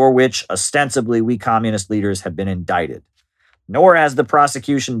 for which ostensibly we communist leaders have been indicted. Nor has the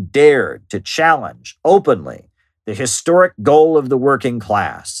prosecution dared to challenge openly the historic goal of the working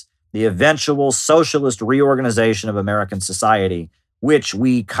class, the eventual socialist reorganization of American society, which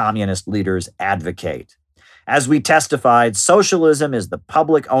we communist leaders advocate. As we testified, socialism is the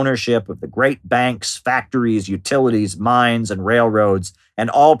public ownership of the great banks, factories, utilities, mines, and railroads, and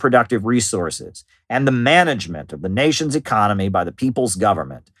all productive resources, and the management of the nation's economy by the people's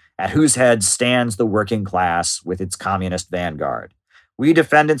government, at whose head stands the working class with its communist vanguard. We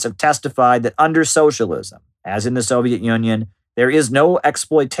defendants have testified that under socialism, as in the Soviet Union, there is no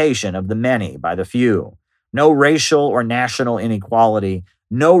exploitation of the many by the few, no racial or national inequality,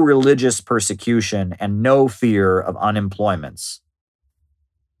 no religious persecution, and no fear of unemployments.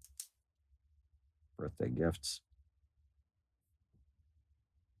 Birthday gifts.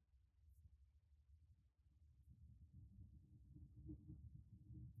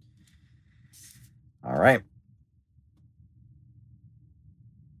 All right.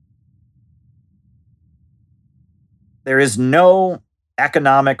 There is no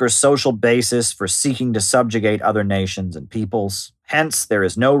economic or social basis for seeking to subjugate other nations and peoples. Hence, there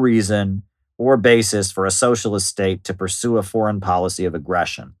is no reason or basis for a socialist state to pursue a foreign policy of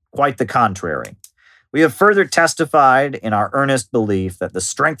aggression. Quite the contrary. We have further testified in our earnest belief that the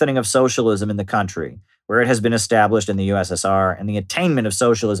strengthening of socialism in the country, where it has been established in the USSR, and the attainment of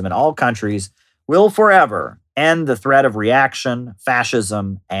socialism in all countries will forever end the threat of reaction,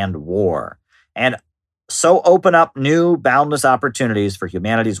 fascism, and war, and so open up new, boundless opportunities for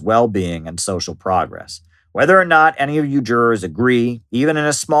humanity's well-being and social progress. Whether or not any of you jurors agree, even in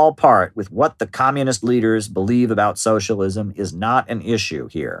a small part, with what the communist leaders believe about socialism is not an issue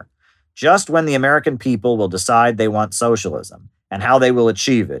here. Just when the American people will decide they want socialism and how they will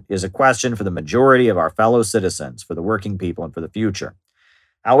achieve it is a question for the majority of our fellow citizens, for the working people, and for the future.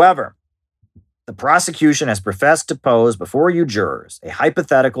 However, the prosecution has professed to pose before you jurors a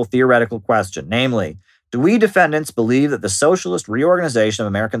hypothetical theoretical question, namely, do we defendants believe that the socialist reorganization of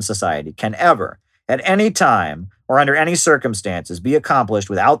American society can ever, at any time or under any circumstances, be accomplished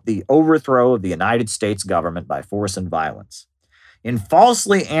without the overthrow of the United States government by force and violence? In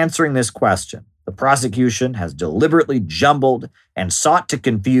falsely answering this question, the prosecution has deliberately jumbled and sought to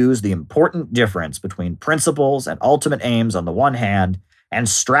confuse the important difference between principles and ultimate aims on the one hand, and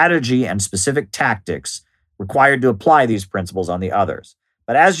strategy and specific tactics required to apply these principles on the others.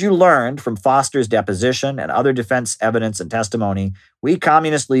 But as you learned from Foster's deposition and other defense evidence and testimony, we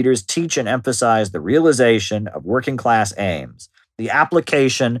communist leaders teach and emphasize the realization of working class aims, the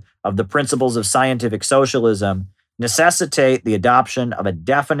application of the principles of scientific socialism, necessitate the adoption of a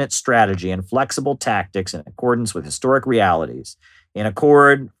definite strategy and flexible tactics in accordance with historic realities, in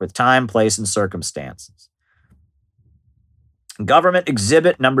accord with time, place, and circumstances. Government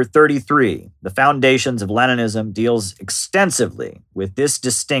Exhibit number 33, The Foundations of Leninism, deals extensively with this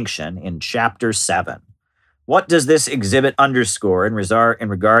distinction in Chapter 7. What does this exhibit underscore in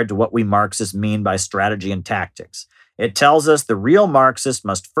regard to what we Marxists mean by strategy and tactics? It tells us the real Marxists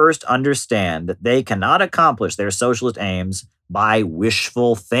must first understand that they cannot accomplish their socialist aims by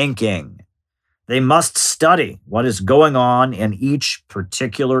wishful thinking. They must study what is going on in each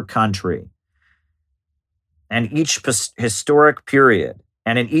particular country and each historic period,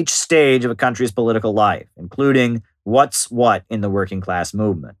 and in each stage of a country's political life, including what's what in the working class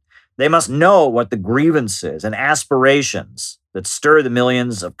movement. They must know what the grievances and aspirations that stir the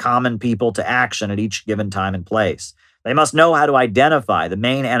millions of common people to action at each given time and place. They must know how to identify the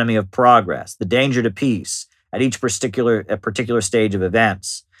main enemy of progress, the danger to peace, at each particular stage of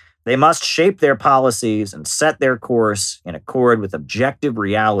events. They must shape their policies and set their course in accord with objective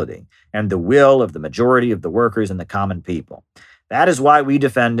reality and the will of the majority of the workers and the common people. That is why we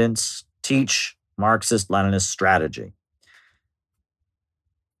defendants teach Marxist-Leninist strategy.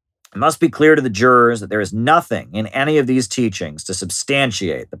 It must be clear to the jurors that there is nothing in any of these teachings to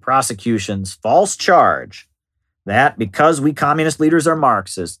substantiate the prosecution's false charge that because we communist leaders are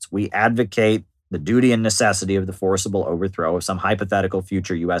Marxists, we advocate the duty and necessity of the forcible overthrow of some hypothetical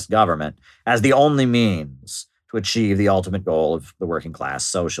future U.S. government as the only means to achieve the ultimate goal of the working class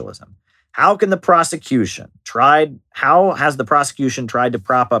socialism. How has the prosecution tried to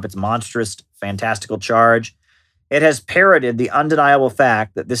prop up its monstrous, fantastical charge? It has parroted the undeniable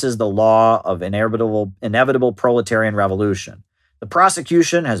fact that this is the law of inevitable proletarian revolution. The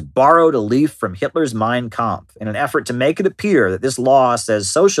prosecution has borrowed a leaf from Hitler's Mein Kampf in an effort to make it appear that this law says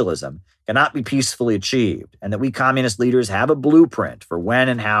socialism cannot be peacefully achieved, and that we communist leaders have a blueprint for when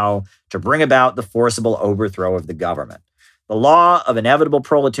and how to bring about the forcible overthrow of the government. The law of inevitable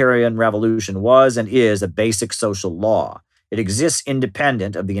proletarian revolution was and is a basic social law. It exists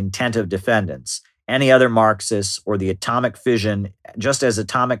independent of the intent of defendants, any other Marxists, or the atomic fission, just as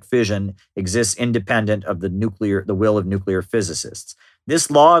atomic fission exists independent of the will of nuclear physicists.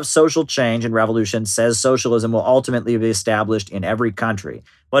 This law of social change and revolution says socialism will ultimately be established in every country,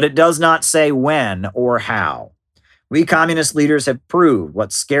 but it does not say when or how. We communist leaders have proved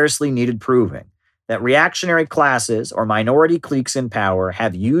what scarcely needed proving, that reactionary classes or minority cliques in power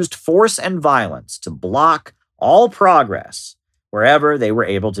have used force and violence to block all progress wherever they were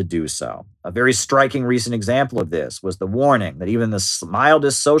able to do so. A very striking recent example of this was the warning that even the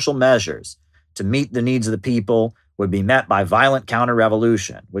mildest social measures to meet the needs of the people would be met by violent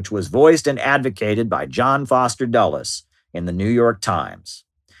counter-revolution, which was voiced and advocated by John Foster Dulles in the New York Times.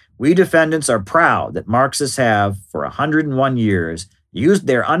 We defendants are proud that Marxists have, for 101 years, used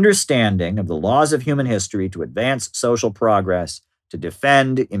their understanding of the laws of human history to advance social progress, to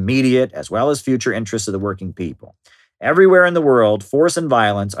defend immediate as well as future interests of the working people. Everywhere in the world, force and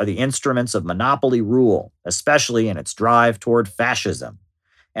violence are the instruments of monopoly rule, especially in its drive toward fascism.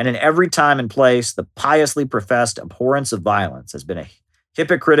 And in every time and place, the piously professed abhorrence of violence has been a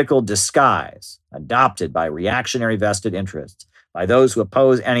hypocritical disguise adopted by reactionary vested interests, by those who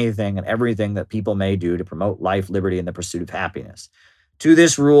oppose anything and everything that people may do to promote life, liberty, and the pursuit of happiness. To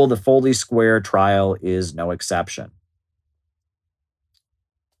this rule, the Foley Square trial is no exception.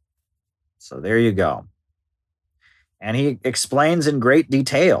 So there you go. And he explains in great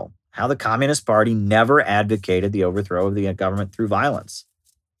detail how the Communist Party never advocated the overthrow of the government through violence.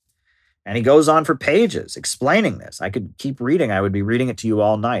 And he goes on for pages explaining this. I could keep reading. I would be reading it to you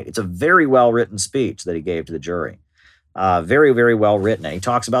all night. It's a very well-written speech that he gave to the jury. Very, very well written. And he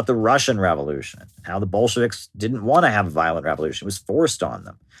talks about the Russian Revolution, how the Bolsheviks didn't want to have a violent revolution. It was forced on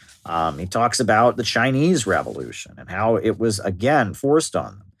them. He talks about the Chinese Revolution and how it was, again, forced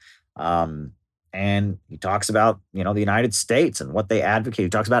on them. And he talks about, the United States and what they advocate. He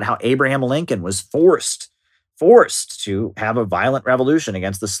talks about how Abraham Lincoln was forced to have a violent revolution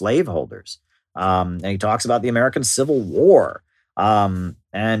against the slaveholders. And he talks about the American Civil War. He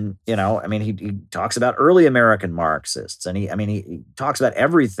talks about early American Marxists, and he talks about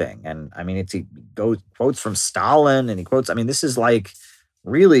everything. And he quotes from Stalin, and he quotes, this is like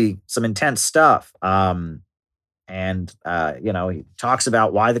really some intense stuff. He talks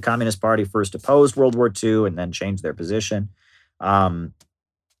about why the Communist Party first opposed World War II and then changed their position. And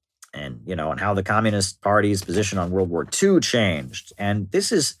how the Communist Party's position on World War II changed. And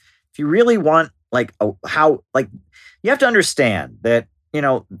this is, if you really want, you have to understand that,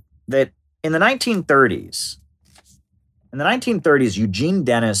 that in the 1930s, Eugene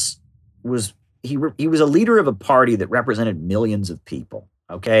Dennis was a leader of a party that represented millions of people.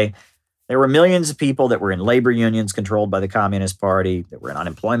 Okay. There were millions of people that were in labor unions controlled by the Communist Party, that were in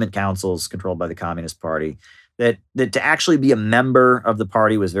unemployment councils controlled by the Communist Party, that to actually be a member of the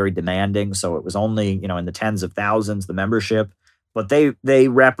party was very demanding. So it was only, in the tens of thousands, the membership, but they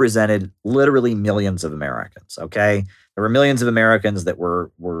represented literally millions of Americans. Okay. There were millions of Americans that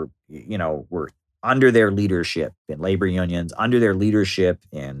were under their leadership in labor unions, under their leadership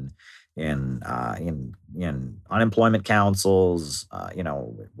in unemployment councils.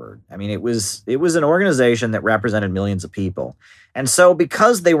 It was an organization that represented millions of people. And so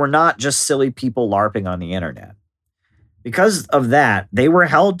because they were not just silly people LARPing on the internet, because of that, they were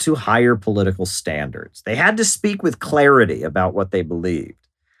held to higher political standards. They had to speak with clarity about what they believed,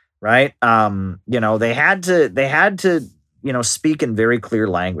 right? They had to speak in very clear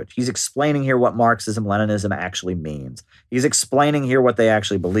language. He's explaining here what Marxism, Leninism actually means. He's explaining here what they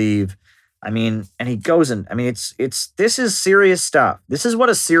actually believe. And he goes in, this is serious stuff. This is what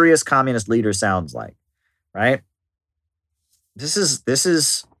a serious communist leader sounds like, right? This is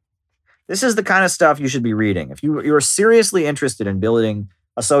the kind of stuff you should be reading. If you're seriously interested in building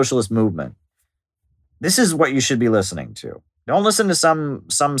a socialist movement, this is what you should be listening to. Don't listen to some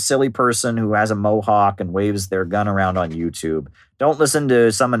silly person who has a mohawk and waves their gun around on YouTube. Don't listen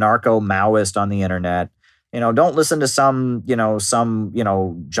to some anarcho-Maoist on the internet. Don't listen to some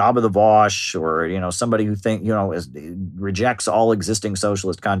Job of the Vosh or, somebody who rejects all existing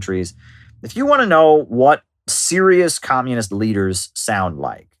socialist countries. If you want to know what serious communist leaders sound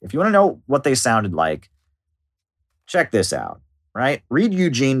like, if you want to know what they sounded like, check this out, right? Read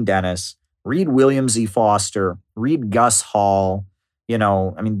Eugene Dennis, read William Z. Foster, read Gus Hall.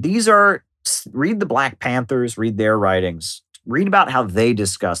 Read the Black Panthers, read their writings, read about how they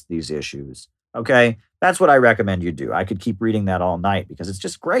discussed these issues. Okay. That's what I recommend you do. I could keep reading that all night because it's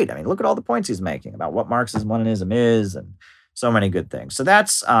just great. Look at all the points he's making about what Marxism, Leninism is and so many good things. So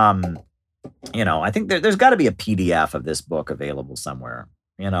that's, I think there's got to be a PDF of this book available somewhere,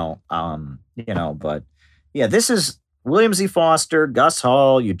 but yeah, this is William Z. Foster, Gus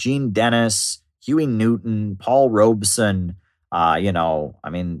Hall, Eugene Dennis, Huey Newton, Paul Robeson.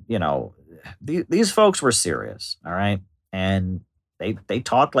 These folks were serious. All right. And they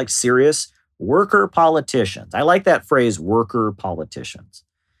talked like serious worker politicians. I like that phrase, worker politicians,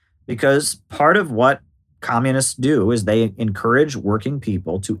 because part of what communists do is they encourage working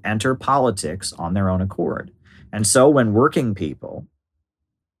people to enter politics on their own accord. And so when working people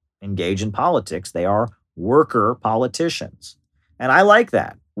engage in politics, they are worker politicians. And I like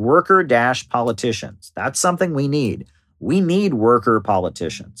that. Worker-politicians. That's something we need. We need worker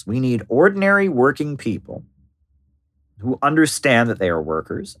politicians. We need ordinary working people who understand that they are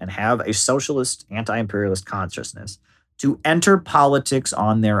workers and have a socialist, anti-imperialist consciousness to enter politics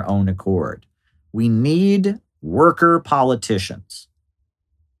on their own accord. We need worker politicians.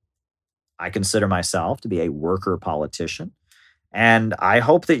 I consider myself to be a worker politician, and I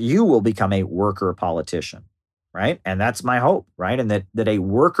hope that you will become a worker politician, right? And that's my hope, right? And that a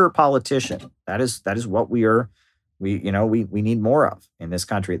worker politician, that is what we need more of in this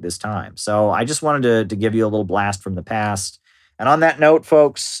country at this time. So I just wanted to give you a little blast from the past. And on that note,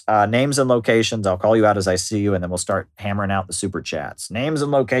 folks, names and locations, I'll call you out as I see you, and then we'll start hammering out the super chats. Names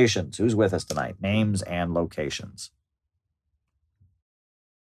and locations. Who's with us tonight? Names and locations.